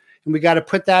operation and we got to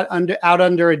put that out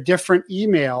under a different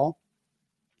email.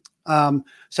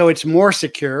 So it's more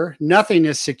secure. Nothing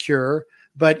is secure,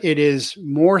 but it is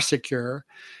more secure.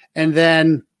 And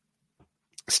then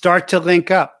start to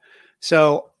link up.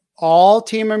 So all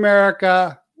Team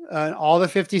America, all the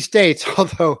 50 states,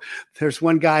 although there's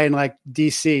one guy in like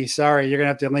DC, sorry, you're going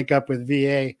to have to link up with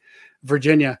VA,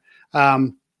 Virginia.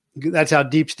 That's how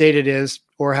deep state it is,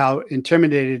 or how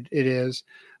intimidated it is.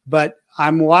 But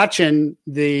I'm watching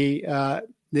the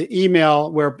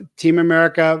email where Team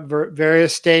America,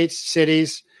 various states,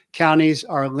 cities, counties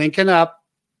are linking up,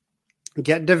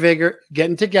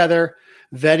 getting together,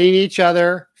 vetting each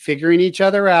other, figuring each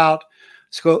other out.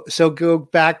 So go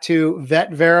back to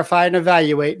Vet, Verify, and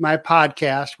Evaluate, my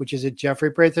podcast, which is at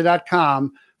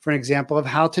jeffreyprather.com, for an example of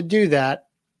how to do that.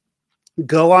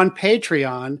 Go on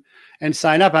Patreon and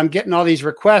sign up. I'm getting all these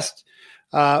requests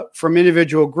from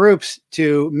individual groups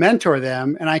to mentor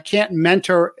them, and I can't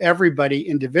mentor everybody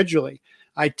individually.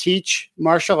 I teach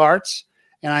martial arts,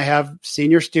 and I have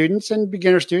senior students and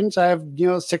beginner students. I have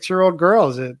 6-year-old girl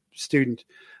as a student,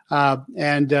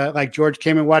 and like George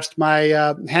came and watched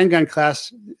my handgun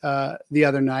class the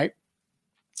other night.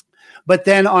 But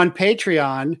then on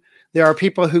Patreon, there are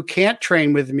people who can't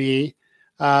train with me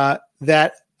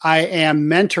that I am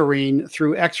mentoring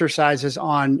through exercises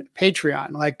on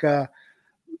Patreon. Like a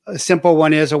simple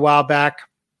one is, a while back,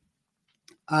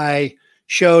 I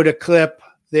showed a clip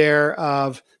there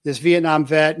of this Vietnam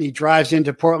vet, and he drives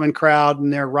into Portland crowd,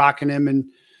 and they're rocking him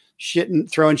and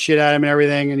throwing shit at him and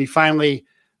everything. And he finally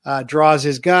draws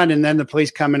his gun, and then the police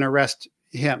come and arrest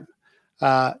him.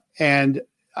 The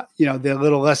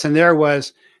little lesson there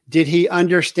was, did he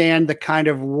understand the kind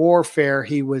of warfare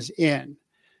he was in?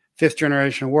 5th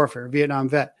generation warfare, Vietnam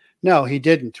vet. No, he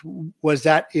didn't. Was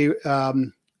that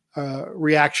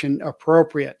reaction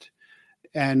appropriate?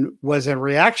 And was a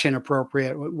reaction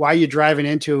appropriate? Why are you driving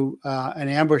into an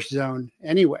ambush zone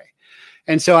anyway?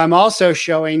 And so I'm also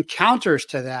showing counters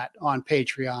to that on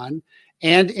Patreon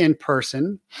and in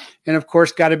person. And of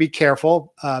course, got to be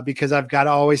careful because I've got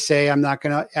to always say I'm not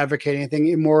going to advocate anything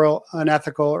immoral,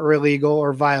 unethical, or illegal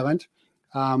or violent.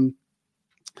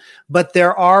 But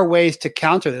there are ways to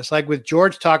counter this, like with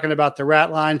George talking about the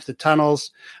rat lines, the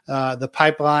tunnels, the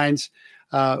pipelines.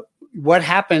 what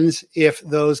happens if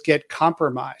those get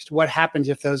compromised? What happens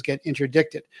if those get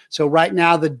interdicted? So right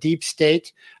now, the deep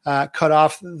state cut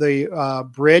off the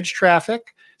bridge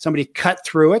traffic. Somebody cut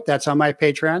through it. That's on my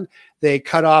Patreon. They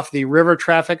cut off the river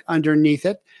traffic underneath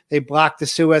it. They blocked the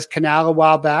Suez Canal a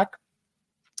while back.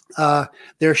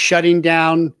 They're shutting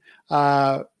down.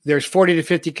 There's 40 to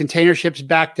 50 container ships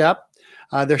backed up.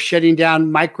 They're shutting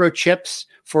down microchips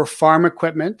for farm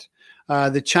equipment.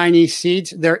 The Chinese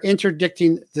seeds, they're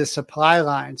interdicting the supply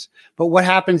lines. But what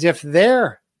happens if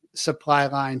their supply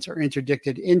lines are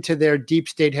interdicted into their deep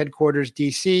state headquarters,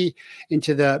 DC,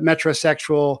 into the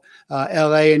metrosexual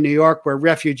LA and New York, where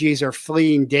refugees are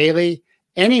fleeing daily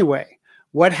anyway?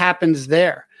 What happens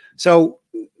there? So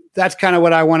that's kind of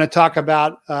what I want to talk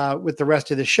about with the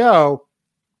rest of the show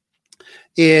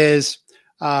is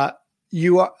I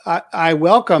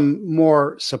welcome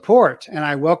more support, and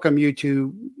I welcome you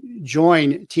to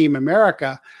join Team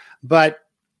America. But,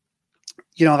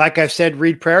 like I've said,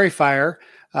 read Prairie Fire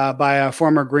by a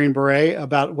former Green Beret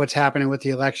about what's happening with the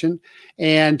election.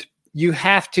 And you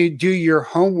have to do your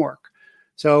homework.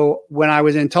 So when I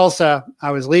was in Tulsa,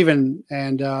 I was leaving,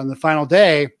 and on the final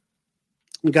day,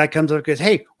 the guy comes up and goes,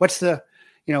 "Hey, what's the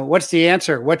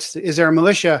answer? Is there a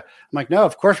militia?" I'm like, "No,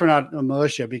 of course we're not a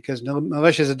militia, because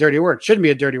militia is a dirty word. It shouldn't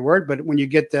be a dirty word, but when you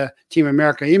get the Team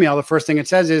America email, the first thing it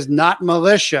says is not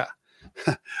militia."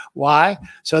 Why?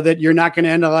 So that you're not going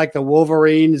to end up like the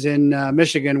Wolverines in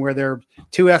Michigan, where there are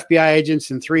 2 FBI agents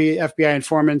and 3 FBI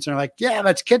informants, and are like, "Yeah,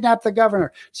 let's kidnap the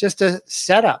governor." It's just a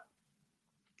setup.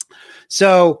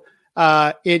 So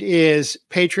it is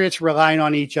patriots relying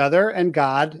on each other and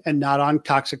God, and not on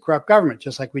toxic, corrupt government,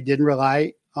 just like we didn't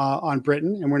rely on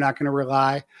Britain, and we're not going to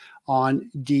rely on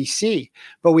DC.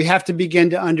 But we have to begin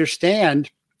to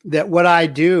understand that what I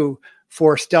do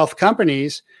for stealth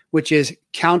companies, which is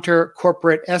counter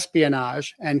corporate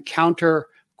espionage and counter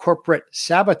corporate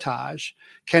sabotage,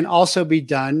 can also be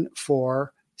done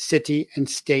for city and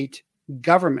state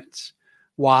governments.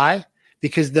 Why?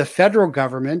 Because the federal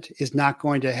government is not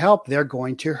going to help. They're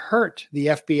going to hurt. The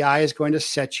FBI is going to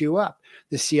set you up.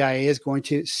 The CIA is going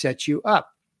to set you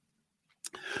up.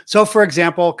 So, for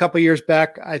example, a couple of years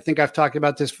back, I think I've talked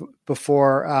about this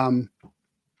before,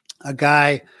 a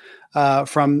guy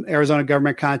from Arizona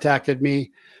government contacted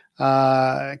me.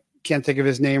 Can't think of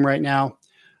his name right now.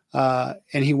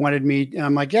 And he wanted me, and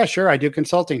I'm like, "Yeah, sure, I do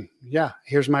consulting. Yeah,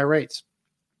 here's my rates."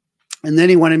 And then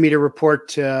he wanted me to report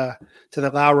to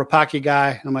the Lau Rapaki guy.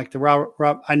 And I'm like,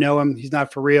 I know him. He's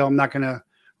not for real. I'm not going to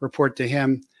report to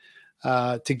him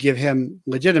to give him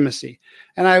legitimacy.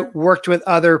 And I worked with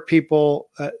other people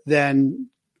then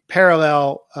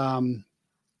parallel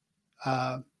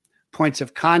points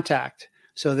of contact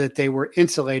so that they were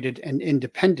insulated and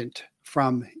independent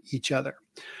from each other.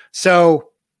 So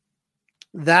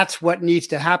that's what needs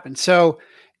to happen. So,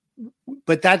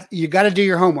 but that you got to do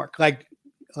your homework. Like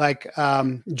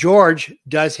George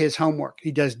does his homework.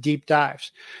 He does deep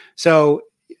dives. So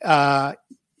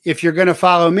if you're going to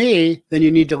follow me, then you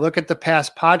need to look at the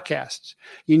past podcasts.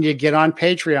 You need to get on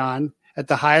Patreon at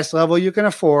the highest level you can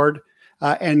afford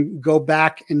and go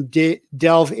back and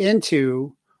delve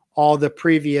into all the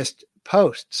previous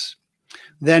posts.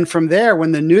 Then from there,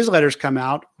 when the newsletters come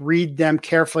out, read them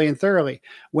carefully and thoroughly.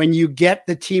 When you get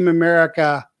the Team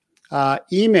America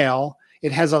email,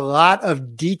 it has a lot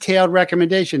of detailed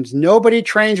recommendations. Nobody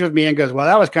trains with me and goes, "Well,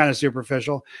 that was kind of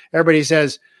superficial." Everybody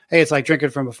says, "Hey, it's like drinking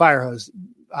from a fire hose."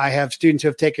 I have students who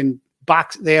have taken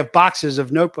they have boxes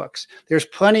of notebooks. There's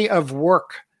plenty of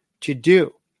work to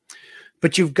do,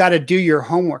 but you've got to do your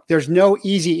homework. There's no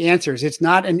easy answers. It's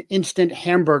not an instant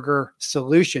hamburger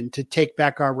solution to take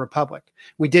back our republic.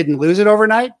 We didn't lose it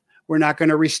overnight. We're not going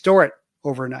to restore it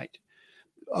overnight.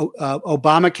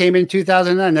 Obama came in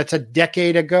 2009. That's a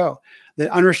decade ago. The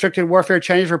Unrestricted Warfare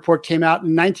Chinese Report came out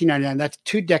in 1999. That's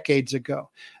 2 decades ago.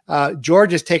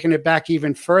 George has taken it back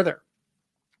even further.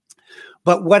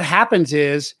 But what happens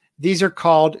is these are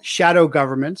called shadow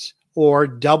governments or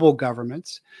double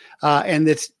governments. And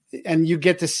you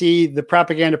get to see the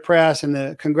propaganda press and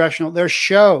the congressional, there's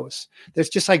shows. There's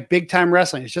just like big time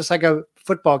wrestling. It's just like a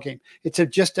football game. It's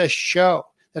just a show.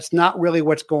 That's not really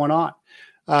what's going on.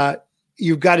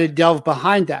 You've got to delve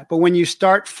behind that. But when you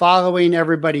start following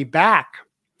everybody back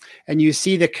and you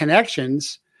see the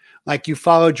connections, like you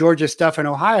follow Georgia's stuff in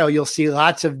Ohio, you'll see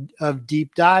lots of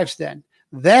deep dives then.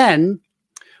 Then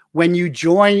when you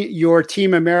join your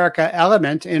Team America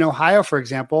element in Ohio, for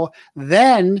example,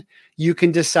 then you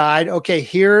can decide, okay,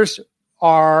 here's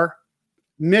our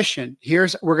mission.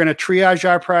 We're going to triage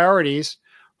our priorities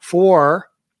for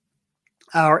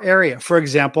our area. For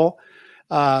example,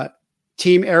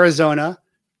 Team Arizona,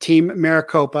 Team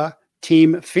Maricopa,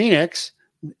 Team Phoenix,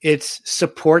 it's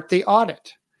support the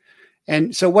audit.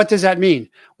 And so what does that mean?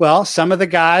 Well, some of the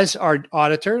guys are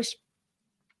auditors.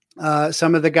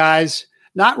 Some of the guys,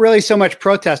 not really so much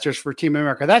protesters for Team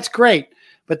America. That's great,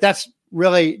 but that's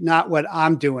really not what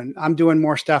I'm doing. I'm doing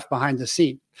more stuff behind the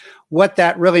scene. What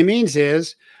that really means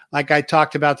is, like I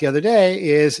talked about the other day,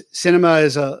 is Sinema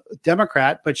is a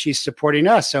Democrat, but she's supporting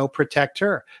us, so protect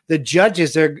her. The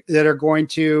judges that are going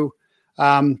to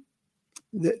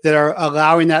that are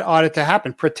allowing that audit to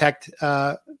happen, protect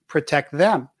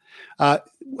them.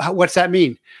 What's that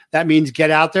mean? That means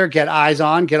get out there, get eyes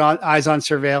on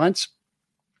surveillance.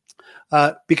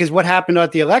 Because what happened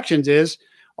at the elections is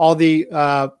all the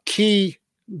key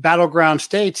battleground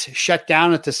states shut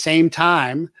down at the same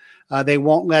time. They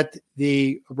won't let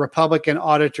the Republican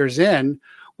auditors in.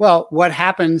 Well, what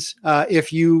happens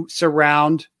if you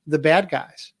surround the bad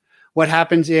guys? What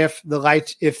happens if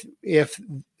if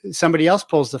somebody else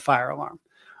pulls the fire alarm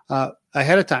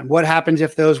ahead of time? What happens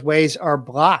if those ways are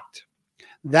blocked?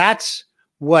 That's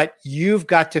what you've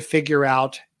got to figure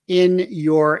out in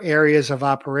your areas of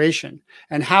operation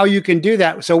and how you can do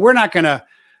that. So we're not going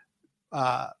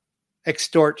to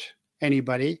extort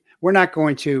anybody. We're not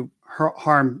going to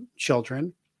harm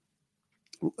children.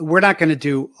 We're not going to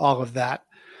do all of that.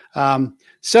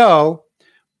 So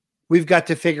we've got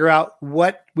to figure out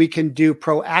what we can do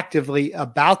proactively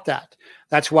about that.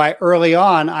 That's why early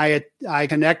on, I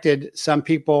connected some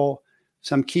people,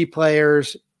 some key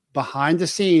players behind the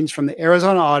scenes from the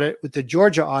Arizona audit with the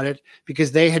Georgia audit,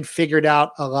 because they had figured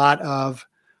out a lot of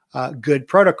good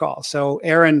protocols. So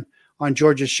Aaron on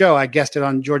George's show, I guested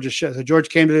on George's show. So George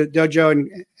came to the dojo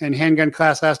and handgun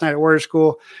class last night at Warrior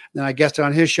School. Then I guested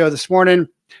on his show this morning,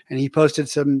 and he posted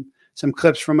some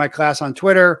clips from my class on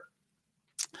Twitter.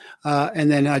 And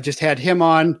then I just had him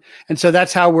on. And so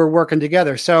that's how we're working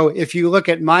together. So if you look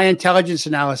at my intelligence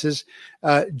analysis,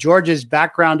 George's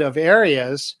background of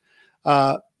areas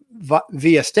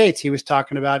via states, he was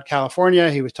talking about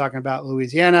California, he was talking about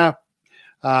Louisiana.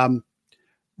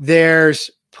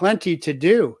 There's plenty to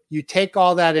do. You take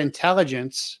all that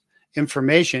intelligence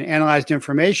information, analyzed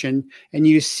information, and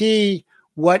you see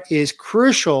what is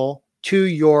crucial to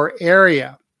your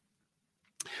area.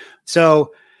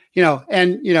 So,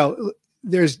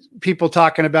 there's people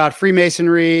talking about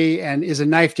Freemasonry and is a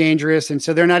knife dangerous. And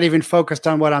so they're not even focused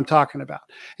on what I'm talking about.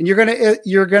 And you're going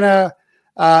to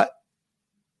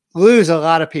lose a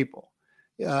lot of people.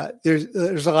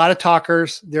 There's a lot of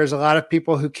talkers. There's a lot of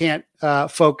people who can't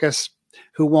focus,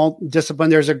 who won't discipline.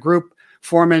 There's a group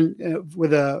foreman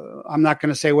I'm not going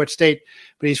to say which state,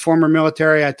 but he's former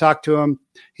military. I talked to him.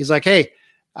 He's like, hey,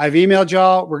 I've emailed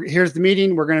y'all. Here's the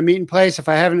meeting. We're going to meet in place. If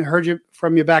I haven't heard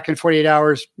from you back in 48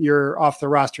 hours, you're off the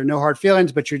roster. No hard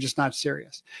feelings, but you're just not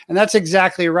serious. And that's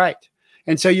exactly right.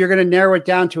 And so you're going to narrow it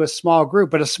down to a small group,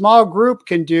 but a small group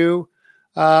can do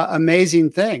amazing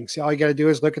things. All you got to do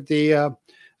is look at the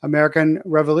American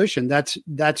Revolution.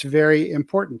 That's very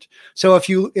important. So if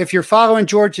you're following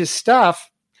George's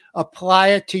stuff, apply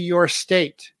it to your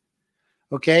state.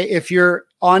 Okay. If you're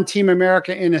on Team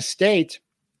America in a state,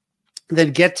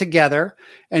 then get together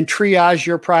and triage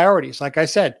your priorities. Like I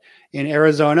said, in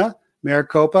Arizona,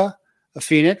 Maricopa,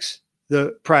 Phoenix,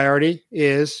 the priority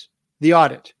is the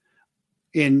audit.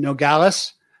 In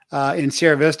Nogales, in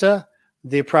Sierra Vista,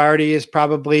 the priority is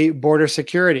probably border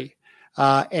security,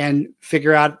 and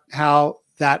figure out how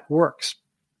that works.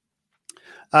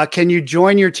 Can you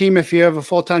join your team if you have a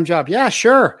full-time job? Yeah,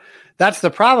 sure. That's the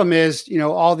problem is,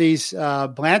 all these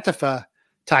Blantifa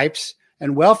types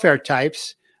and welfare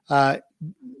types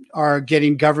are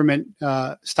getting government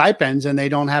stipends, and they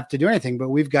don't have to do anything, but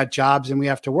we've got jobs and we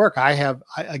have to work. I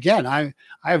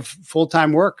have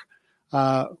full-time work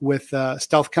with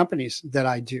stealth companies that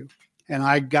I do, and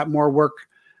I got more work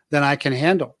than I can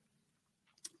handle.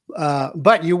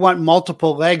 But you want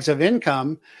multiple legs of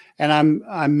income, and I'm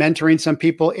mentoring some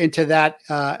people into that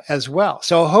as well.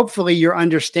 So hopefully you're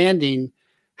understanding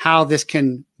how this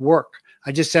can work.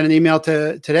 I just sent an email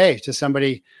today to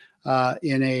somebody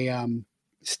in a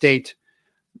state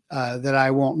that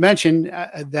I won't mention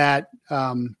that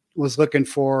was looking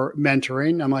for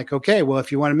mentoring. I'm like, okay, well,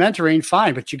 if you want mentoring,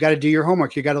 fine, but you got to do your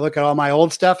homework. You got to look at all my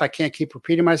old stuff. I can't keep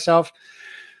repeating myself.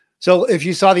 So if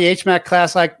you saw the HMAC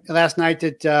class like last night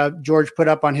that George put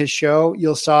up on his show,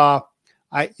 you'll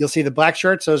see the black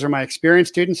shirts. Those are my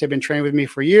experienced students. They've been trained with me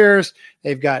for years.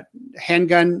 They've got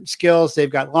handgun skills.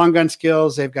 They've got long gun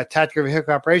skills. They've got tactical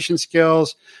vehicle operation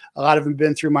skills. A lot of them have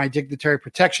been through my dignitary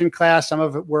protection class. Some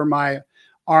of it were my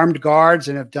armed guards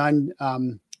and have done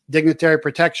dignitary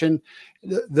protection.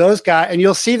 Those guys, and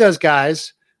you'll see those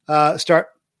guys start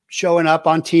showing up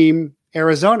on Team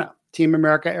Arizona. Team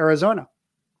America Arizona.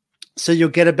 So you'll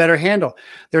get a better handle.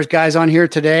 There's guys on here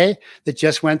today that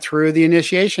just went through the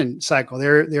initiation cycle.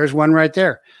 There's one right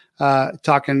there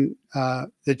talking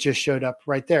that just showed up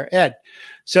right there, Ed.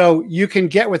 So you can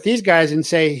get with these guys and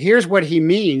say, here's what he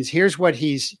means. Here's what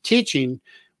he's teaching.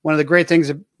 One of the great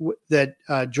things that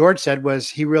George said was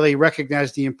he really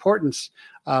recognized the importance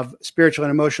of spiritual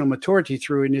and emotional maturity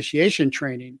through initiation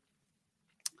training.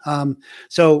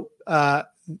 So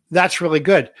that's really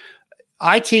good.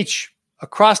 I teach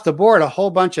across the board a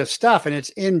whole bunch of stuff, and it's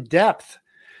in depth.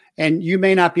 And you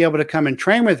may not be able to come and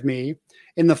train with me.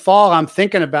 In the fall, I'm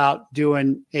thinking about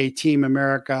doing a Team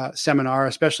America seminar,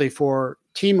 especially for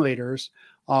team leaders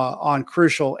on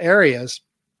crucial areas.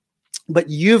 But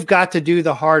you've got to do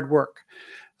the hard work.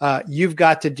 You've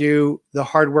got to do the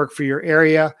hard work for your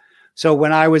area. So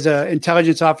when I was an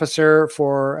intelligence officer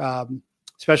for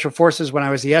Special Forces, when I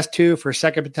was the S2 for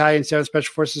 2nd Battalion, 7th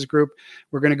Special Forces Group,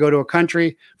 we're going to go to a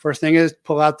country. First thing is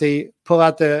pull out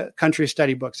the country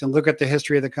study books and look at the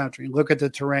history of the country, look at the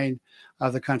terrain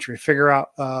of the country, figure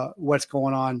out what's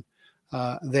going on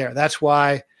there. That's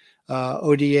why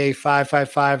ODA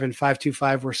 555 and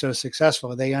 525 were so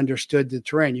successful. They understood the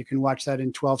terrain. You can watch that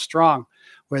in 12 Strong,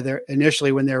 where they're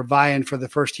initially, when they're vying for the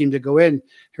first team to go in,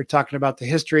 they're talking about the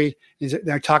history.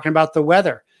 They're talking about the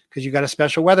weather, because you got a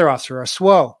special weather officer, a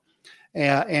SWO.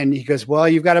 And he goes, well,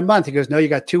 you've got a month. He goes, no, you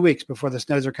got 2 weeks before the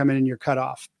snows are coming in, you're cut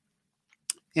off.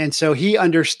 And so he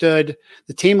understood,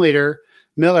 the team leader,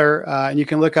 Miller, and you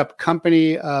can look up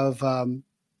Company of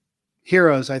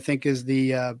Heroes, I think is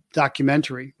the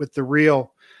documentary with the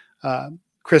real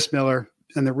Chris Miller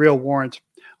and the real warrant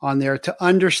on there, to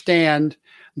understand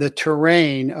the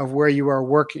terrain of where you are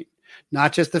working,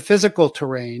 not just the physical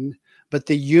terrain, but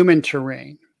the human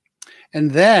terrain.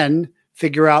 And then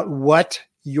figure out what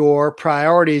your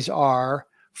priorities are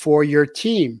for your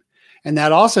team. And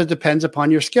that also depends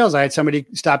upon your skills. I had somebody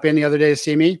stop in the other day to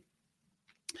see me.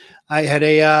 I had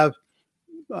a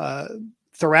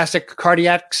thoracic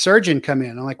cardiac surgeon come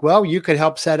in. I'm like, well, you could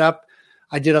help set up.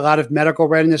 I did a lot of medical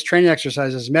readiness training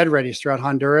exercises, med readies throughout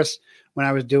Honduras when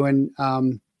I was doing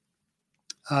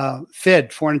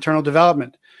FID, Foreign Internal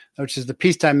Development, which is the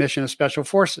peacetime mission of Special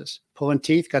Forces, pulling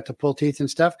teeth, got to pull teeth and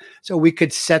stuff. So we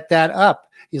could set that up.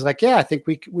 He's like, yeah, I think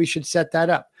we should set that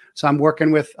up. So I'm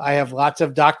working with, I have lots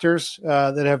of doctors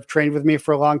that have trained with me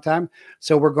for a long time.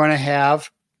 So we're going to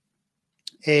have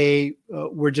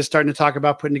we're just starting to talk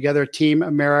about putting together a Team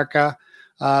America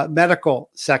medical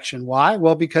section. Why?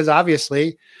 Well, because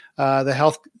obviously the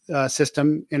health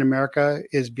system in America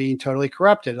is being totally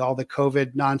corrupted. All the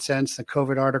COVID nonsense, the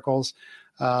COVID articles,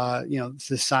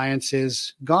 the science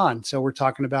is gone. So we're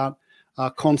talking about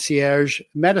concierge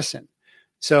medicine.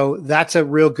 So that's a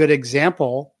real good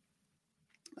example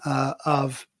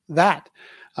of that.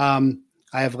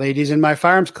 I have ladies in my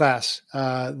firearms class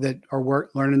that are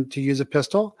learning to use a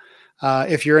pistol.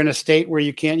 If you're in a state where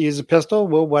you can't use a pistol,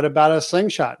 well, what about a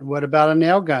slingshot? What about a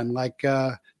nail gun like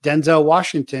Denzel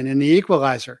Washington in The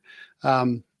Equalizer?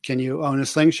 Can you own a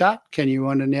slingshot? Can you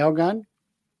own a nail gun?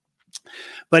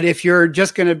 But if you're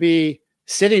just going to be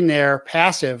sitting there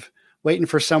passive, waiting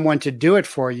for someone to do it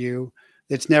for you,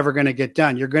 it's never going to get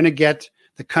done. You're going to get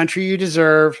the country you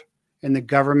deserve and the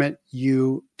government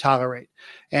you tolerate.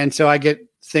 And so I get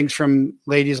things from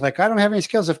ladies like, I don't have any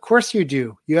skills. Of course you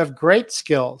do. You have great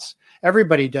skills.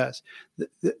 Everybody does.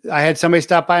 I had somebody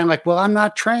stop by and like, well, I'm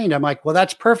not trained. I'm like, well,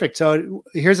 that's perfect. So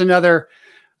here's another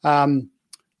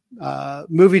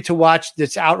movie to watch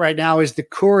that's out right now is The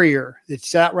Courier.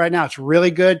 It's out right now. It's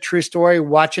really good. True story.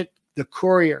 Watch it. The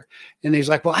Courier. And he's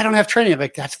like, well, I don't have training. I'm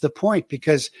like, that's the point,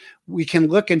 because we can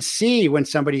look and see when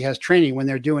somebody has training, when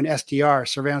they're doing SDR,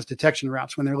 surveillance detection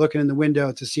routes, when they're looking in the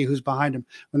window to see who's behind them,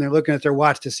 when they're looking at their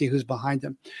watch to see who's behind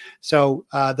them. So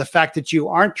the fact that you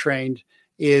aren't trained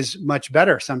is much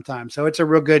better sometimes. So it's a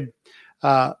real good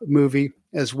movie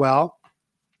as well.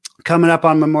 Coming up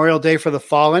on Memorial Day for the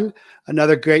Fallen,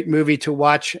 another great movie to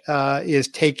watch is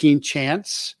Taking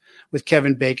Chance with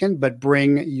Kevin Bacon, but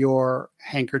bring your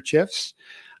handkerchiefs.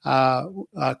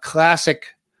 A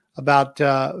classic about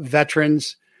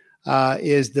veterans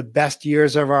is The Best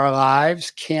Years of Our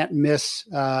Lives. Can't miss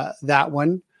that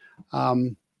one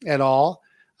at all.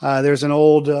 There's an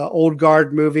old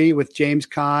guard movie with James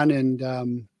Caan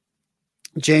and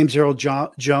James Earl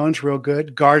Jones, real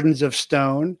good. Gardens of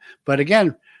Stone. But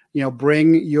again,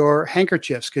 bring your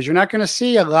handkerchiefs, because you're not going to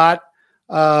see a lot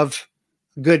of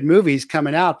good movies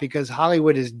coming out because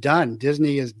Hollywood is done.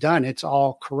 Disney is done. It's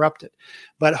all corrupted.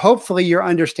 But hopefully you're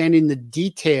understanding the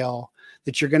detail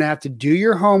that you're going to have to do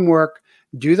your homework,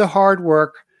 do the hard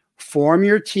work, form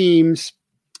your teams,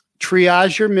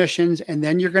 triage your missions, and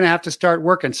then you're going to have to start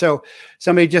working. So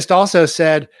somebody just also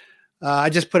said, I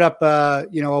just put up, a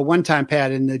one-time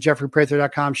pad in the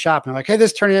jeffreyprather.com shop. And I'm like, hey,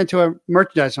 this turned into a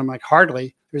merchandise. I'm like,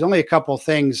 hardly. There's only a couple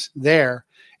things there,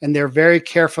 and they're very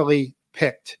carefully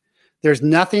picked. There's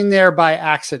nothing there by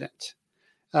accident.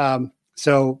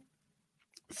 So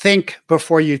think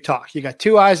before you talk. You got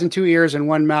 2 eyes and 2 ears and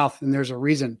 1 mouth, and there's a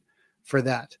reason for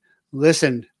that.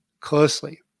 Listen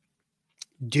closely.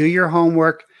 Do your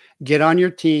homework. Get on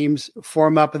your teams.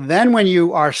 Form up. And then when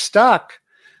you are stuck,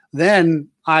 then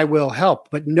I will help.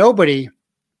 But nobody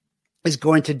is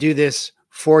going to do this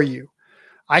for you.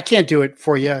 I can't do it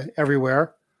for you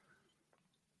everywhere.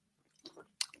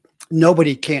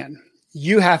 Nobody can.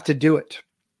 You have to do it.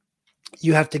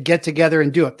 You have to get together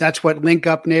and do it. That's what link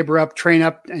up, neighbor up, train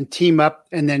up, and team up,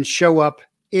 and then show up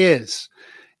is.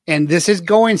 And this is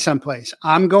going someplace.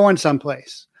 I'm going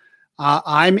someplace.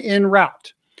 I'm en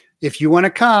route. If you want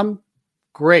to come,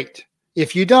 great.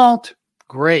 If you don't,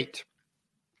 great.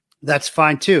 That's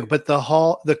fine too. But the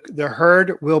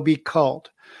herd will be culled.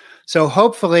 So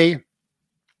hopefully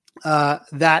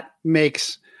that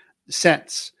makes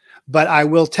sense. But I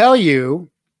will tell you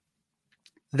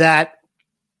that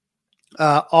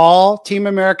all Team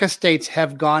America states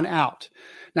have gone out.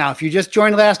 Now, if you just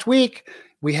joined last week,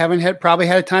 we haven't probably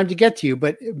had time to get to you,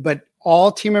 but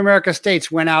all Team America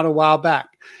states went out a while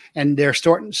back, and they're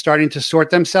starting to sort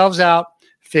themselves out,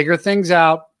 figure things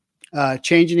out,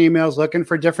 changing emails, looking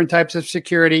for different types of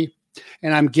security.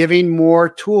 And I'm giving more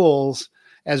tools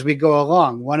as we go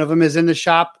along. One of them is in the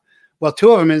shop. Well,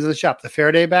 2 of them is in the shop, the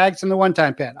Faraday bags and the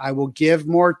one-time pad. I will give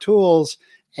more tools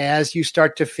as you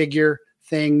start to figure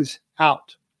things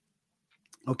out.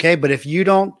 Okay. But if you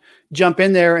don't jump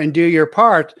in there and do your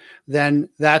part, then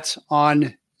that's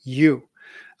on you.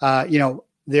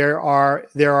 There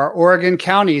are Oregon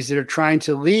counties that are trying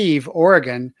to leave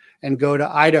Oregon and go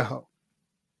to Idaho.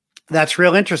 That's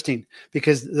real interesting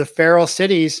because the feral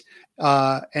cities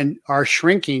and are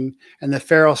shrinking, and the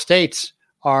feral states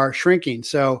are shrinking.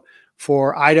 So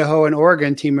for Idaho and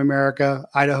Oregon, Team America,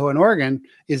 Idaho and Oregon,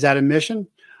 is that a mission?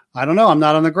 I don't know. I'm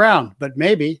not on the ground, but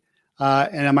maybe.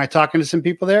 And am I talking to some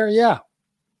people there? Yeah.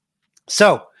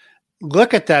 So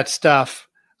look at that stuff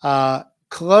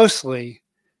closely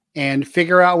and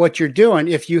figure out what you're doing.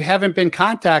 If you haven't been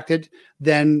contacted,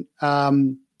 then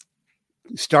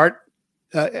start.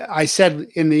 I said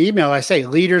in the email, I say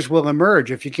leaders will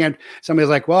emerge. If you can't, somebody's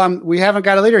like, well, we haven't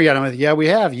got a leader yet. I'm like, yeah, we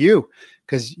have you,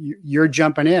 because you're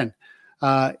jumping in.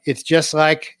 It's just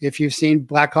like if you've seen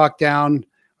Black Hawk Down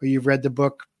or you've read the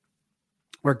book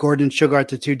where Gordon and Sugart,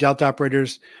 the 2 Delta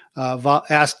operators,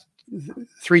 asked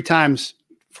 3 times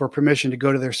for permission to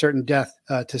go to their certain death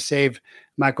to save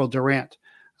Michael Durant.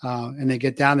 And they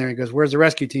get down there and he goes, where's the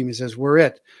rescue team? He says, we're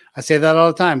it. I say that all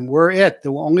the time. We're it.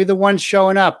 Only the ones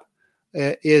showing up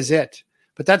is it.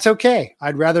 But that's okay.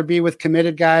 I'd rather be with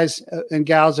committed guys and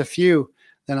gals, a few,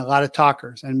 than a lot of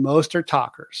talkers. And most are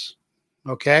talkers.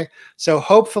 Okay. So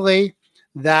hopefully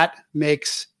that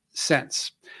makes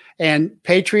sense. And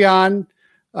Patreon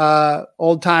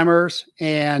old timers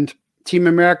and Team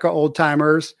America old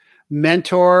timers,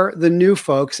 mentor the new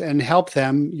folks and help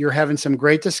them. You're having some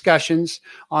great discussions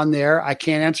on there. I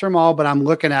can't answer them all, but I'm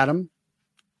looking at them.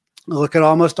 I look at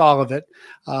almost all of it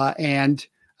and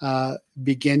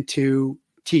begin to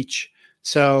teach.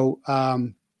 So,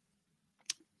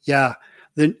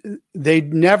 they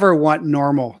never want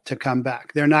normal to come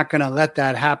back. They're not going to let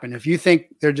that happen. If you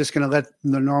think they're just going to let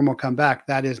the normal come back,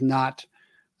 that is not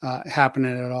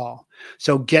happening at all.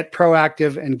 So get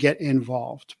proactive and get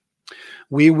involved.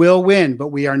 We will win, but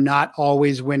we are not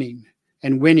always winning.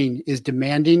 And winning is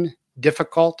demanding,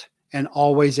 difficult, and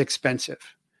always expensive.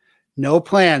 No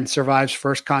plan survives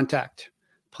first contact.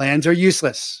 Plans are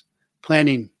useless.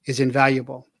 Planning is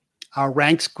invaluable. Our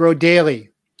ranks grow daily,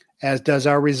 as does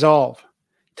our resolve.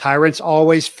 Tyrants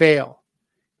always fail.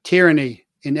 Tyranny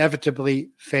inevitably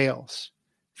fails.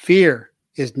 Fear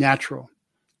is natural,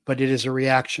 but it is a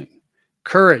reaction.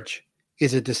 Courage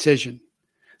is a decision.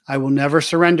 I will never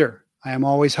surrender. I am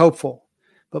always hopeful,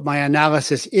 but my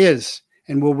analysis is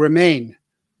and will remain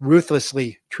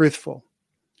ruthlessly truthful.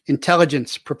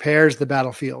 Intelligence prepares the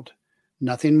battlefield,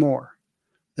 nothing more.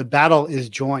 The battle is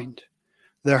joined.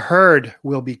 The herd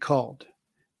will be culled.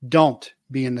 Don't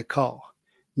be in the cull.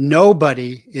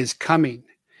 Nobody is coming.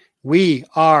 We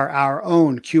are our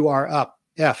own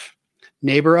QRF.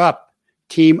 Neighbor up,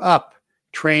 team up,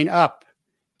 train up.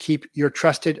 Keep your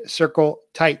trusted circle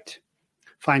tight.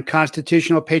 Find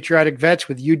constitutional patriotic vets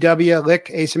with UW, LIC,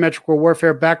 asymmetrical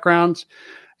warfare backgrounds,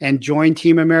 and join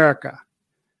Team America.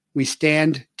 We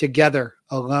stand together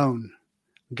alone.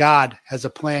 God has a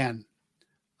plan.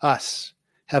 us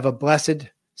have a blessed,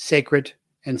 sacred,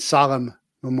 and solemn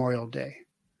Memorial Day.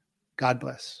 God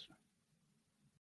bless.